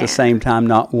economy, but at the same time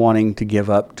not wanting to give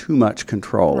up too much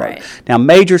control. Right. Now,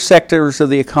 major sectors of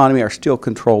the economy are still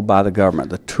controlled by the government.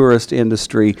 The tourist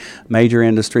industry, major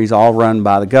industries, all run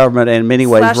by the government, and in many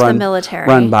ways run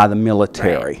by the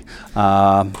military.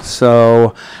 Right.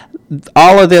 So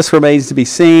all of this remains to be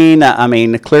seen. I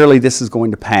mean, clearly this is going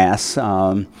to pass.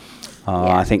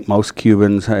 I think most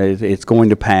Cubans, it's going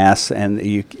to pass, and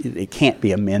it can't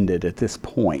be amended at this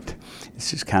point. It's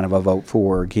just kind of a vote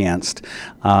for or against.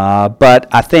 But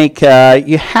I think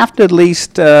you have to at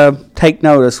least take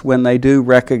notice when they do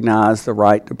recognize the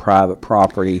right to private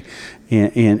property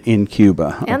in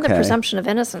Cuba. And the presumption of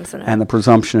innocence in it. And the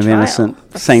presumption of innocent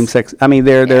same-sex. I mean,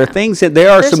 there are things that there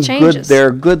are some changes. there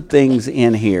are good things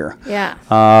in here. Yeah.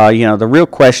 The real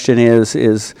question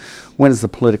is when is the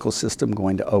political system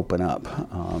going to open up?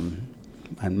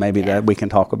 And maybe that we can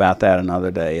talk about that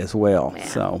another day as well. Yeah.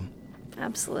 So,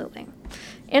 absolutely.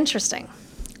 Interesting.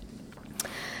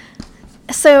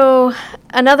 So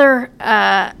another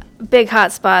big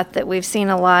hot spot that we've seen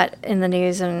a lot in the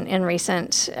news in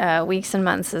recent weeks and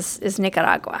months is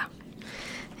Nicaragua.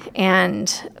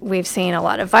 And we've seen a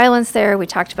lot of violence there. We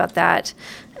talked about that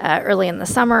early in the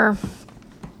summer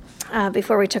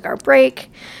before we took our break.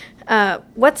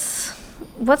 What's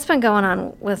been going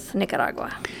on with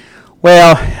Nicaragua?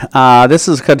 Well, this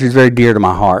is a country that's very dear to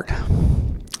my heart.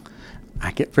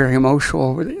 I get very emotional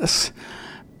over this.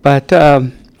 But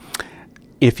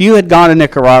if you had gone to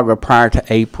Nicaragua prior to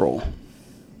April,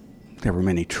 there were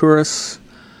many tourists.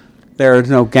 There was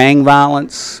no gang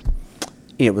violence.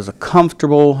 It was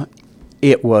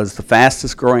it was the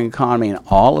fastest growing economy in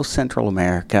all of Central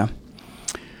America.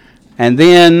 And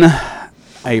then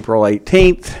April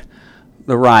 18th,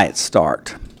 the riots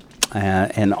start.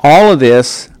 And all of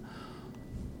this,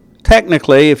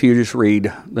 technically, if you just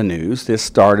read the news, this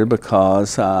started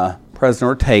because President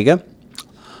Ortega,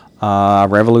 a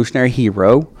revolutionary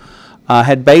hero,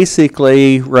 had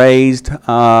basically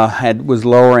was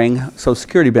lowering Social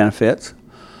Security benefits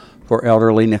for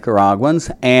elderly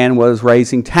Nicaraguans and was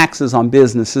raising taxes on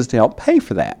businesses to help pay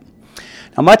for that.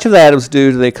 Now, much of that was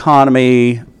due to the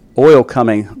economy,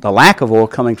 the lack of oil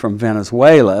coming from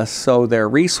Venezuela, so their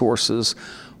resources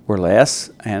were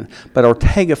less. But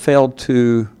Ortega failed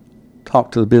to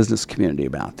talk to the business community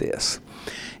about this.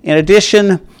 In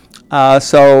addition,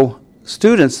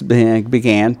 students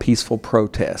began peaceful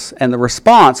protests. And the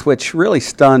response, which really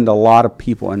stunned a lot of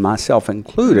people, and myself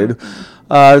included,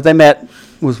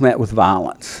 was met with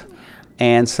violence.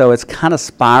 And so it's kind of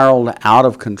spiraled out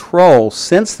of control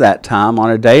since that time on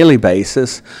a daily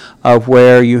basis, of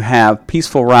where you have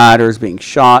peaceful rioters being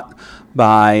shot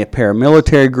by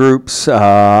paramilitary groups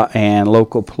and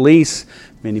local police,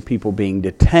 many people being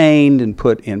detained and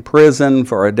put in prison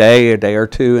for a day or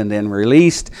two, and then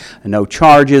released, and no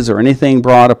charges or anything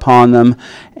brought upon them.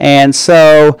 And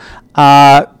so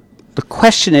the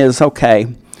question is, okay,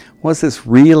 was this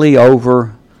really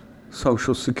over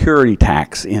Social Security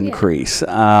tax increase?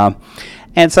 Yeah.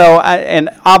 And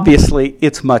obviously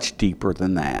it's much deeper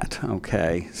than that.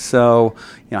 Okay, so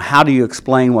how do you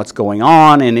explain what's going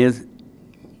on, and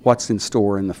what's in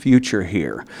store in the future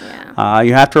here? Yeah.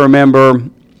 You have to remember,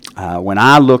 when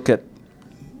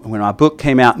my book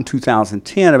came out in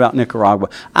 2010 about Nicaragua,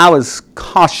 I was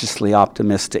cautiously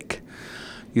optimistic.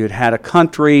 You had a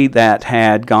country that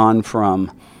had gone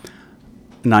from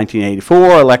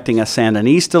 1984 electing a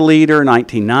Sandinista leader,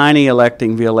 1990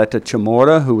 electing Violeta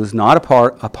Chamorro, who was not a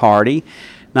party,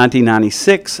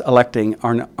 1996 electing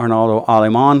Arnaldo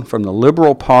Alemán from the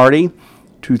Liberal Party,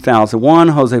 2001,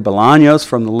 Jose Bolaños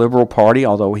from the Liberal Party,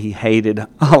 although he hated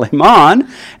Alemán,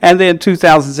 and then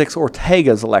 2006,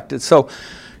 Ortega's elected. So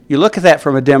you look at that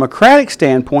from a democratic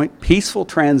standpoint, peaceful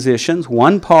transitions,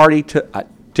 one party to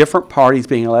different parties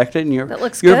being elected, and you're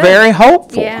very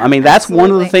hopeful. Yeah, I mean, that's one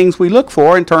of the things we look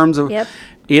for in terms of,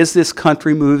 is this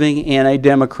country moving in a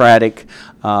democratic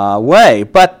way?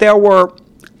 But there were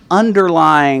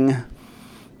underlying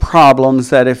problems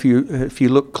that if you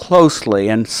look closely,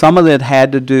 and some of it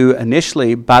had to do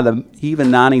initially by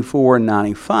even 94 and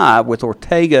 95 with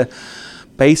Ortega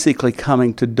basically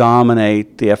coming to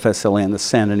dominate the FSLN, the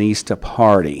Sandinista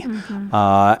party,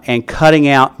 and cutting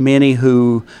out many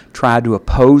who tried to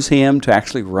oppose him to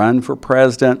actually run for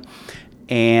president,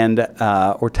 and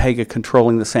Ortega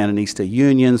controlling the Sandinista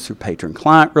unions through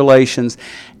patron-client relations.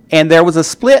 And there was a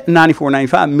split in 94,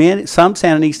 95. Some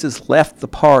Sandinistas left the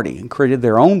party and created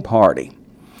their own party,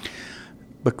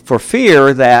 but for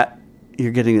fear that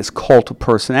you're getting this cult of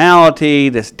personality,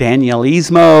 this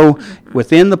Danielismo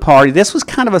within the party. This was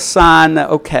kind of a sign that,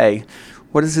 okay,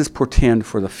 what does this portend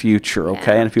for the future,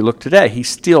 okay? And if you look today, he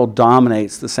still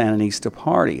dominates the Sandinista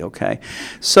party, okay?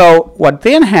 So what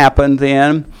then happened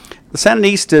then, the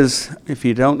Sandinistas, if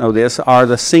you don't know this, are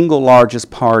the single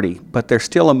largest party, but they're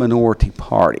still a minority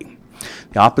party.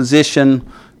 The opposition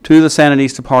to the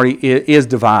Sandinista party is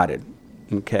divided,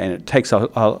 okay? And it takes a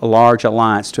large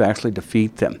alliance to actually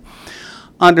defeat them.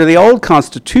 Under the old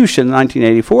Constitution, the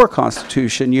 1984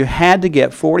 Constitution, you had to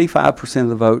get 45% of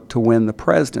the vote to win the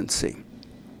presidency.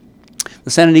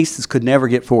 The Sandinistas could never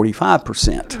get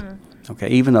 45%. Okay,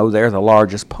 even though they're the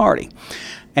largest party.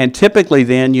 And typically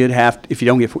then you'd have a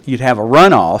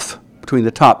runoff between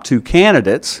the top two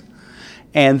candidates,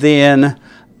 and then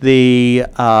the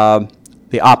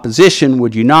opposition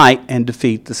would unite and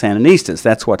defeat the Sandinistas.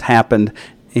 That's what happened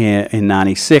in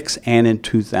 96 and in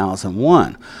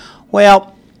 2001.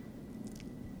 Well,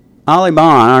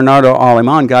 Arnaldo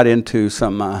Alemán got into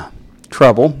some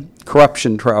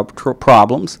corruption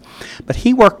problems, but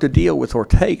he worked a deal with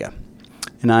Ortega,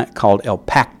 called El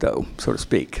Pacto, so to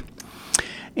speak,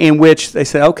 in which they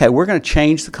said, okay, we're going to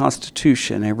change the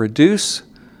Constitution and reduce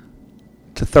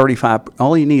to 35,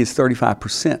 all you need is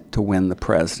 35% to win the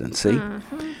presidency.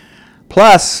 Mm-hmm.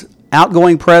 Plus,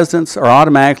 outgoing presidents are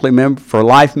automatically for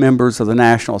life members of the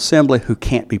National Assembly who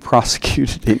can't be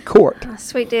prosecuted in court.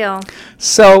 Sweet deal.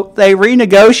 So they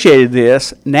renegotiated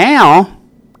this. Now,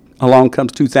 along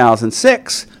comes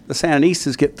 2006, the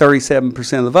Sandinistas get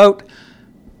 37% of the vote,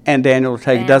 and Daniel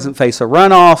Ortega doesn't face a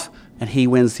runoff, and he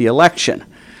wins the election.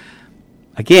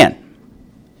 Again,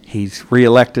 he's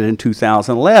reelected in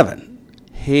 2011.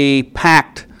 He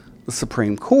packed the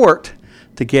Supreme Court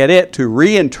to get it to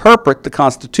reinterpret the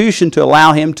Constitution to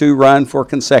allow him to run for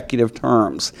consecutive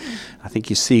terms. I think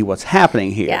you see what's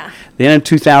happening here. Yeah. Then in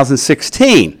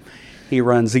 2016, he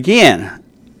runs again.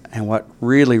 And what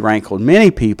really rankled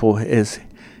many people is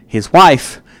his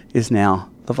wife is now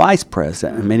the vice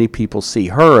president. And many people see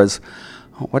her as,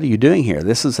 what are you doing here?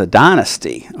 This is a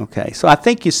dynasty. Okay, so I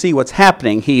think you see what's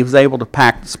happening. He was able to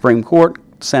pack the Supreme Court.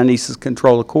 Sandinistas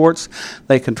control the courts.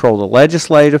 They control the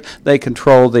legislative. They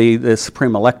control the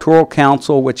Supreme Electoral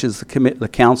Council, which is the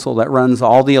council that runs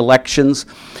all the elections.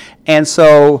 And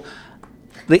so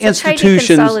the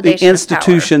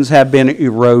institutions have been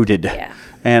eroded. Yeah.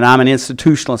 And I'm an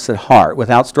institutionalist at heart.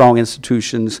 Without strong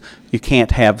institutions, you can't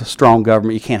have strong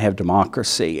government. You can't have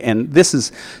democracy. And this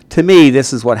is, to me,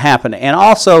 this is what happened. And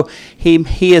also,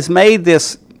 he has made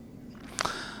this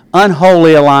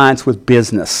unholy alliance with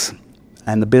business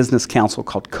and the business council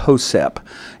called COSEP,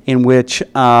 in which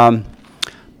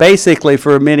basically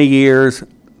for many years,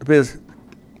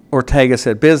 Ortega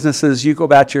said, businesses, you go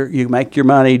about you make your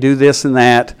money, do this and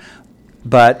that,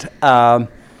 but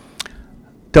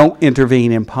don't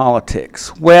intervene in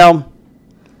politics. Well,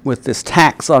 with this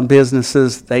tax on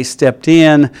businesses, they stepped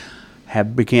in,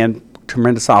 began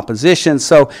tremendous opposition.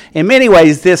 So in many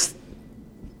ways, this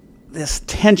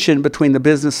tension between the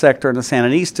business sector and the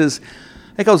Sandinistas,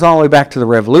 it goes all the way back to the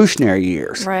revolutionary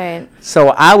years. Right. So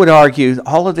I would argue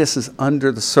all of this is under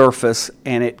the surface,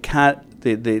 and it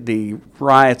the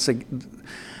riots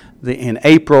in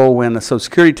April when the Social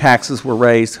Security taxes were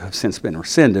raised have since been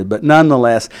rescinded, but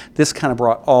nonetheless, this kind of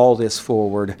brought all this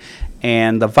forward,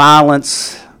 and the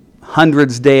violence,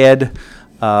 hundreds dead,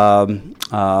 and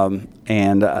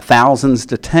thousands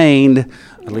detained,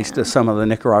 at least to some of the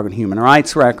Nicaraguan human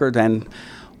rights records, and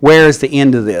where is the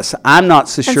end of this? I'm not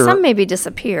so sure. And some maybe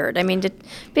disappeared. I mean,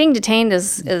 being detained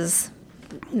is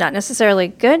not necessarily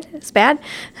good. It's bad.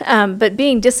 But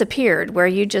being disappeared, where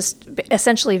you just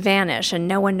essentially vanish and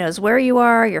no one knows where you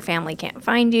are, your family can't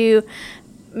find you,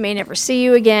 may never see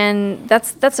you again.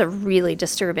 That's a really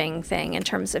disturbing thing in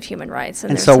terms of human rights.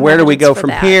 And so where do we go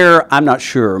from here? I'm not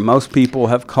sure. Most people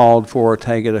have called for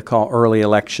Ortega to call early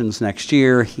elections next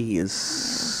year. He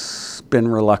has been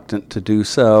reluctant to do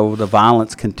so. The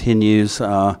violence continues.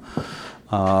 The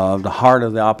heart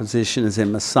of the opposition is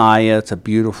in Masaya. It's a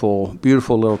beautiful,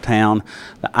 beautiful little town.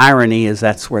 The irony is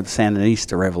that's where the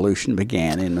Sandinista revolution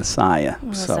began, in Masaya.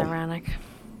 That's ironic.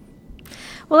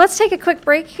 Well, let's take a quick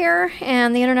break here,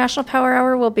 and the International Power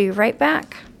Hour will be right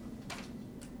back.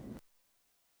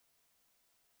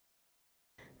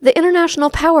 The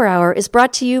International Power Hour is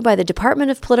brought to you by the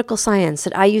Department of Political Science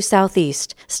at IU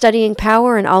Southeast, studying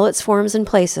power in all its forms and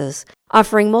places,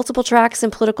 offering multiple tracks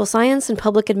in political science and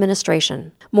public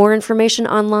administration. More information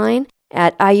online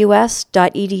at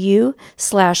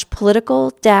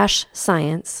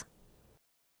ius.edu/political-science.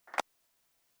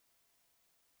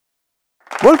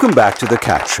 Welcome back to The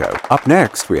Cat Show. Up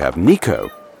next, we have Nico.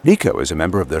 Nico is a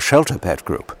member of the Shelter Pet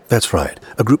Group. That's right.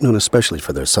 A group known especially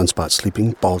for their sunspot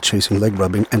sleeping, ball chasing, leg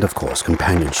rubbing, and of course,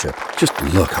 companionship. Just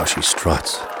look how she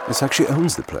struts. It's like she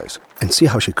owns the place. And see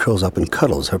how she curls up and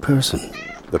cuddles her person.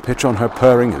 The pitch on her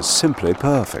purring is simply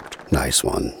perfect. Nice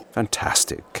one.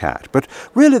 Fantastic cat. But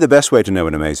really the best way to know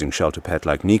an amazing shelter pet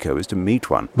like Nico is to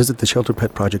meet one. Visit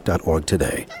theshelterpetproject.org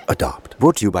today. Adopt.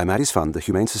 Brought to you by Maddie's Fund, the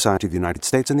Humane Society of the United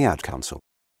States, and the Ad Council.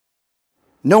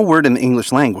 No word in the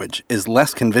English language is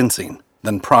less convincing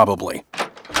than probably.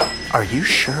 Are you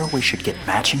sure we should get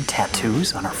matching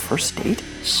tattoos on our first date?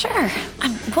 Sure.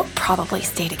 We'll probably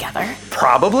stay together.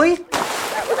 Probably?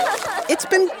 It's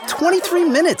been 23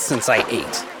 minutes since I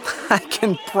ate. I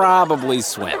can probably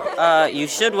swim. You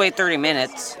should wait 30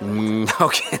 minutes.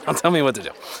 Okay, now tell me what to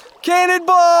do.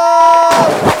 Cannonball!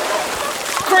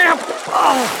 Cramp!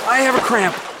 Oh, I have a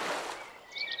cramp.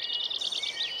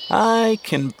 I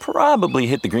can probably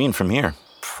hit the green from here.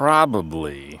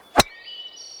 Probably.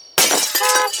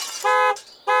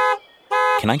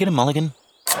 Can I get a mulligan?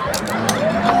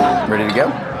 Ready to go?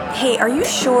 Hey, are you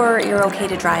sure you're okay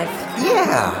to drive?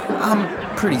 Yeah,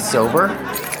 I'm pretty sober.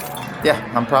 Yeah,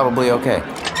 I'm probably okay.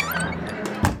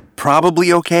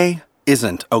 Probably okay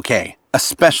isn't okay,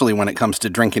 especially when it comes to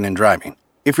drinking and driving.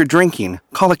 If you're drinking,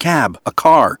 call a cab, a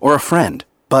car, or a friend.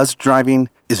 Buzzed driving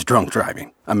is drunk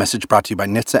driving. A message brought to you by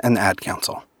NHTSA and the Ad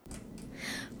Council.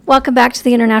 Welcome back to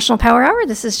the International Power Hour.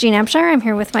 This is Jean Hampshire. I'm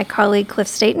here with my colleague Cliff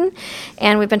Staten,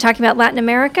 and we've been talking about Latin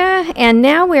America, and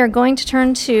now we are going to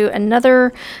turn to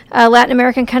another Latin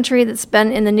American country that's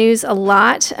been in the news a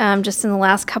lot just in the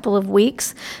last couple of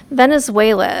weeks,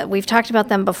 Venezuela. We've talked about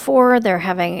them before. They're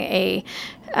having a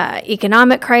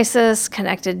economic crisis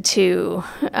connected to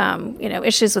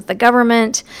issues with the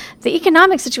government. The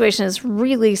economic situation is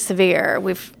really severe.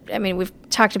 We've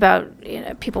talked about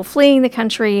people fleeing the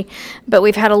country, but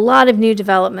we've had a lot of new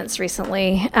developments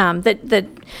recently that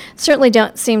certainly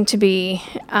don't seem to be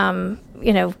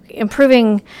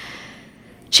improving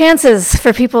chances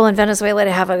for people in Venezuela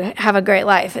to have a great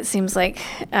life. It seems like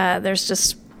there's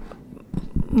just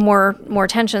more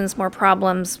tensions, more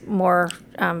problems, more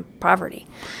poverty.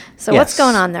 So what's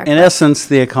going on there? In essence,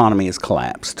 the economy has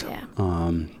collapsed. Yeah.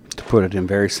 To put it in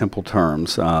very simple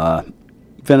terms,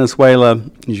 Venezuela,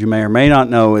 as you may or may not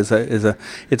know,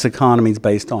 its economy is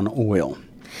based on oil.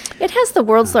 It has the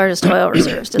world's largest oil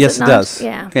reserves. Does Yes, it not? it does.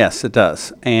 Yeah. Yes, it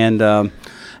does, and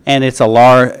it's a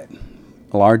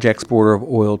large exporter of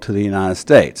oil to the United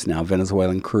States. Now,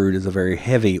 Venezuelan crude is a very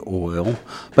heavy oil,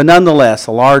 but nonetheless,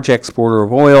 a large exporter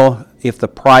of oil. If the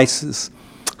price is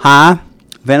high,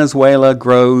 Venezuela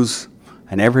grows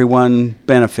and everyone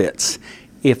benefits.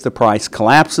 If the price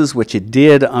collapses, which it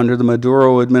did under the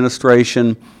Maduro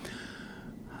administration,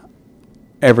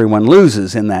 everyone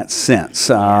loses in that sense.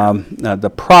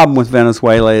 The problem with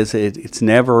Venezuela is it's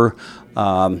never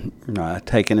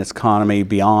taken its economy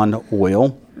beyond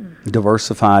oil,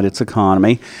 diversified its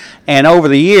economy, and over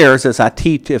the years, if I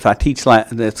teach Venezuela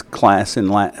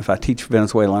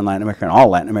and Latin America and all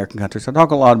Latin American countries, I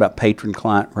talk a lot about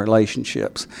patron-client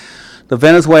relationships. The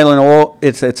Venezuelan oil,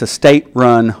 it's a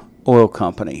state-run oil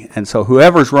company, and so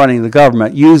whoever's running the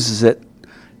government uses it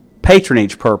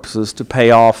patronage purposes to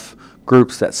pay off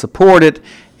groups that support it,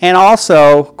 and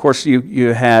also, of course,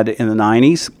 you had in the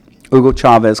 90s Hugo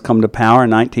Chavez come to power in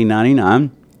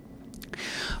 1999.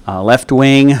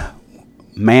 Left-wing,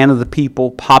 man of the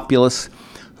people, populist,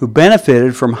 who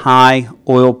benefited from high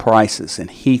oil prices, and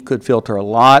he could filter a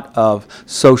lot of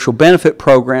social benefit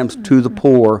programs to the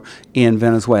poor in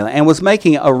Venezuela, and was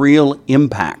making a real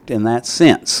impact in that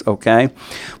sense, okay?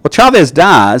 Well, Chavez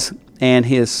dies, and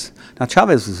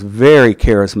Chavez was very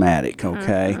charismatic,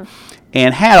 okay,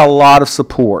 and had a lot of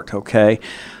support, okay?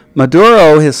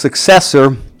 Maduro, his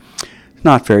successor,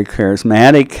 not very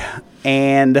charismatic,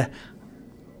 and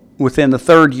within the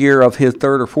third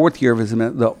or fourth year of his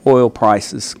administration, the oil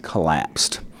prices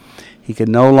collapsed. He could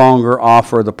no longer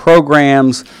offer the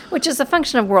programs. Which is a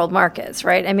function of world markets,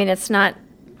 right? I mean, it's not.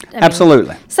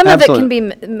 Absolutely. Some of it can be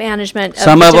management.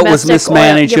 Some of it was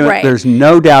mismanagement. Right. There's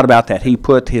no doubt about that. He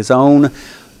put his own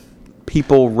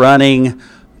people running,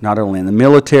 not only in the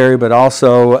military, but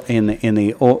also in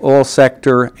the oil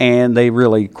sector, and they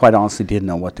really, quite honestly, didn't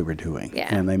know what they were doing,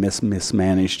 and they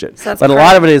mismanaged it. So but a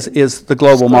lot of it is the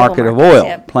global market of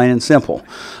oil, plain and simple.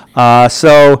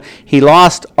 So he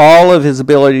lost all of his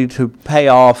ability to pay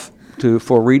off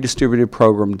for redistributed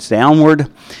programs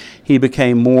downward. He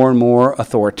became more and more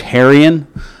authoritarian.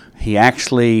 He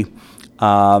actually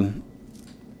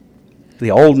the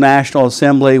old National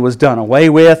Assembly was done away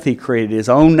with. He created his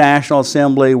own National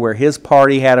Assembly where his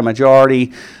party had a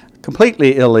majority,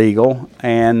 completely illegal,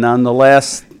 and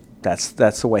nonetheless, that's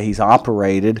the way he's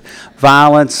operated.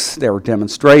 Violence, there were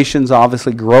demonstrations,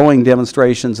 obviously growing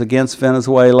demonstrations against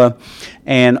Venezuela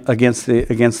and against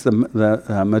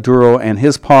the Maduro and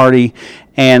his party,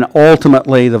 and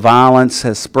ultimately the violence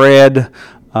has spread.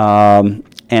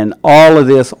 And all of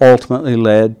this ultimately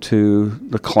led to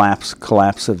the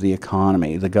collapse of the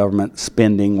economy, the government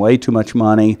spending way too much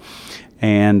money,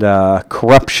 and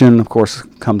corruption, of course,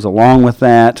 comes along with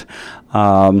that.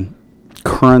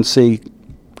 Currency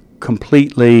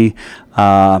completely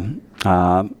devalued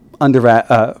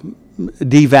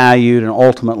and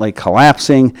ultimately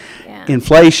collapsing. Yeah.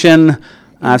 Inflation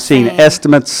I've seen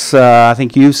estimates. I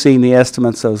think you've seen the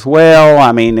estimates as well.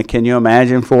 I mean, can you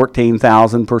imagine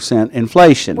 14,000%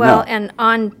 inflation? Well, No. and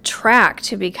on track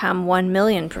to become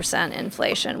 1,000,000%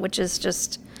 inflation, which is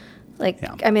just like,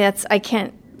 I mean, I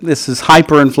can't. This is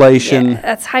hyperinflation. Yeah,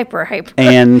 that's hyper.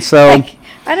 And so, like,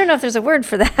 I don't know if there's a word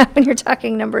for that when you're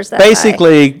talking numbers that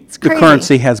basically, high. the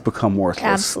currency has become worthless.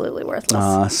 Absolutely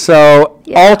worthless. So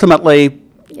ultimately,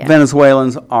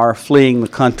 Venezuelans are fleeing the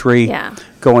country,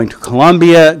 going to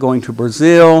Colombia, going to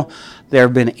Brazil. There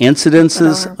have been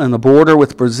incidences on the border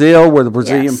with Brazil where the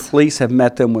Brazilian police have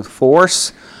met them with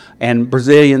force. And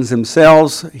Brazilians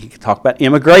themselves, you can talk about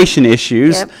immigration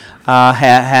issues,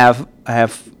 have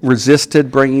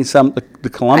resisted bringing some. The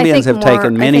Colombians have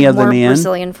taken many of them in.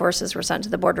 Brazilian forces were sent to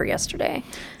the border yesterday.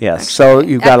 Yes, so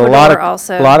you've got a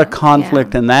lot of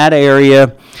conflict in that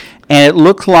area, and it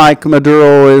looks like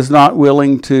Maduro is not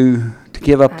willing to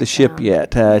give up the ship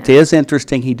yet. It is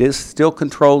interesting. He still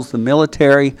controls the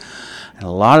military, and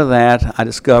a lot of that I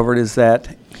discovered is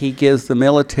that he gives the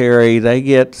military, they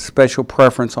get special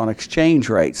preference on exchange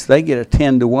rates. They get a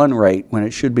 10-to-1 rate when it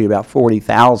should be about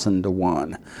 40,000 to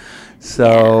 1.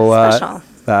 So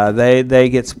they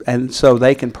get, and so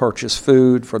they can purchase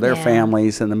food for their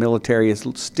families, and the military is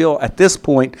still at this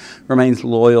point remains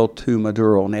loyal to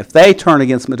Maduro. And if they turn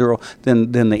against Maduro,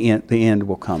 then the end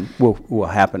will come will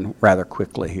happen rather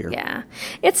quickly here. Yeah,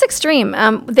 it's extreme.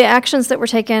 The actions that were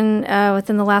taken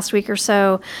within the last week or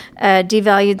so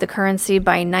devalued the currency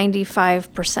by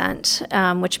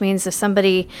 95%, which means if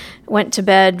somebody went to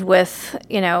bed with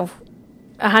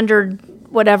 100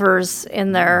 whatevers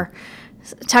in their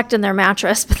tucked in their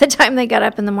mattress, by the time they got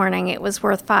up in the morning, it was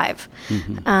worth 5.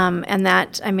 And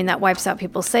that wipes out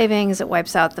people's savings. It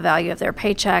wipes out the value of their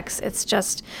paychecks. It's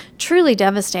just truly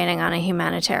devastating on a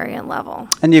humanitarian level.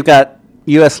 And you've got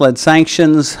U.S.-led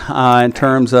sanctions in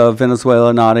terms of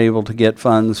Venezuela not able to get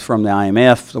funds from the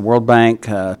IMF, the World Bank,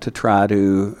 to try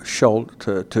to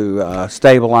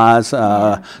stabilize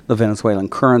the Venezuelan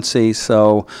currency.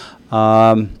 So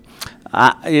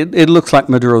it looks like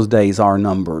Maduro's days are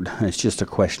numbered. It's just a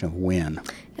question of when.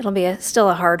 It'll be still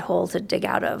a hard hole to dig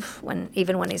out of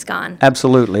even when he's gone.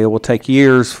 Absolutely. It will take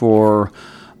years for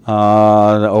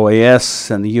the OAS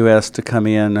and the U.S. to come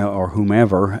in, or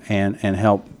whomever, and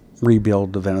help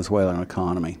rebuild the Venezuelan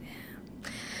economy.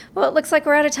 Well, it looks like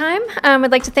we're out of time.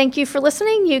 I'd like to thank you for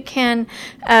listening. You can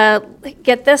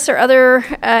get this or other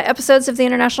episodes of the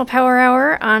International Power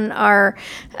Hour on our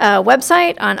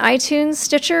website, on iTunes,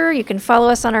 Stitcher. You can follow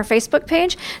us on our Facebook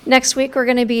page. Next week, we're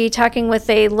going to be talking with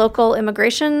a local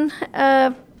immigration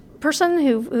person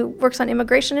who works on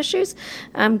immigration issues.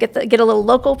 Get a little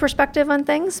local perspective on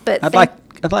things. But I'd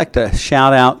like to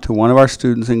shout out to one of our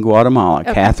students in Guatemala,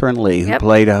 Catherine Lee, who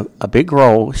played a big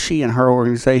role, she and her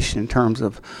organization, in terms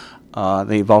of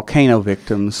the volcano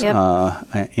victims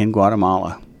in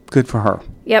Guatemala. Good for her.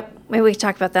 Yep. Maybe we can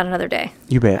talk about that another day.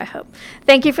 You bet. I hope.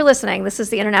 Thank you for listening. This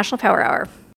is the International Power Hour.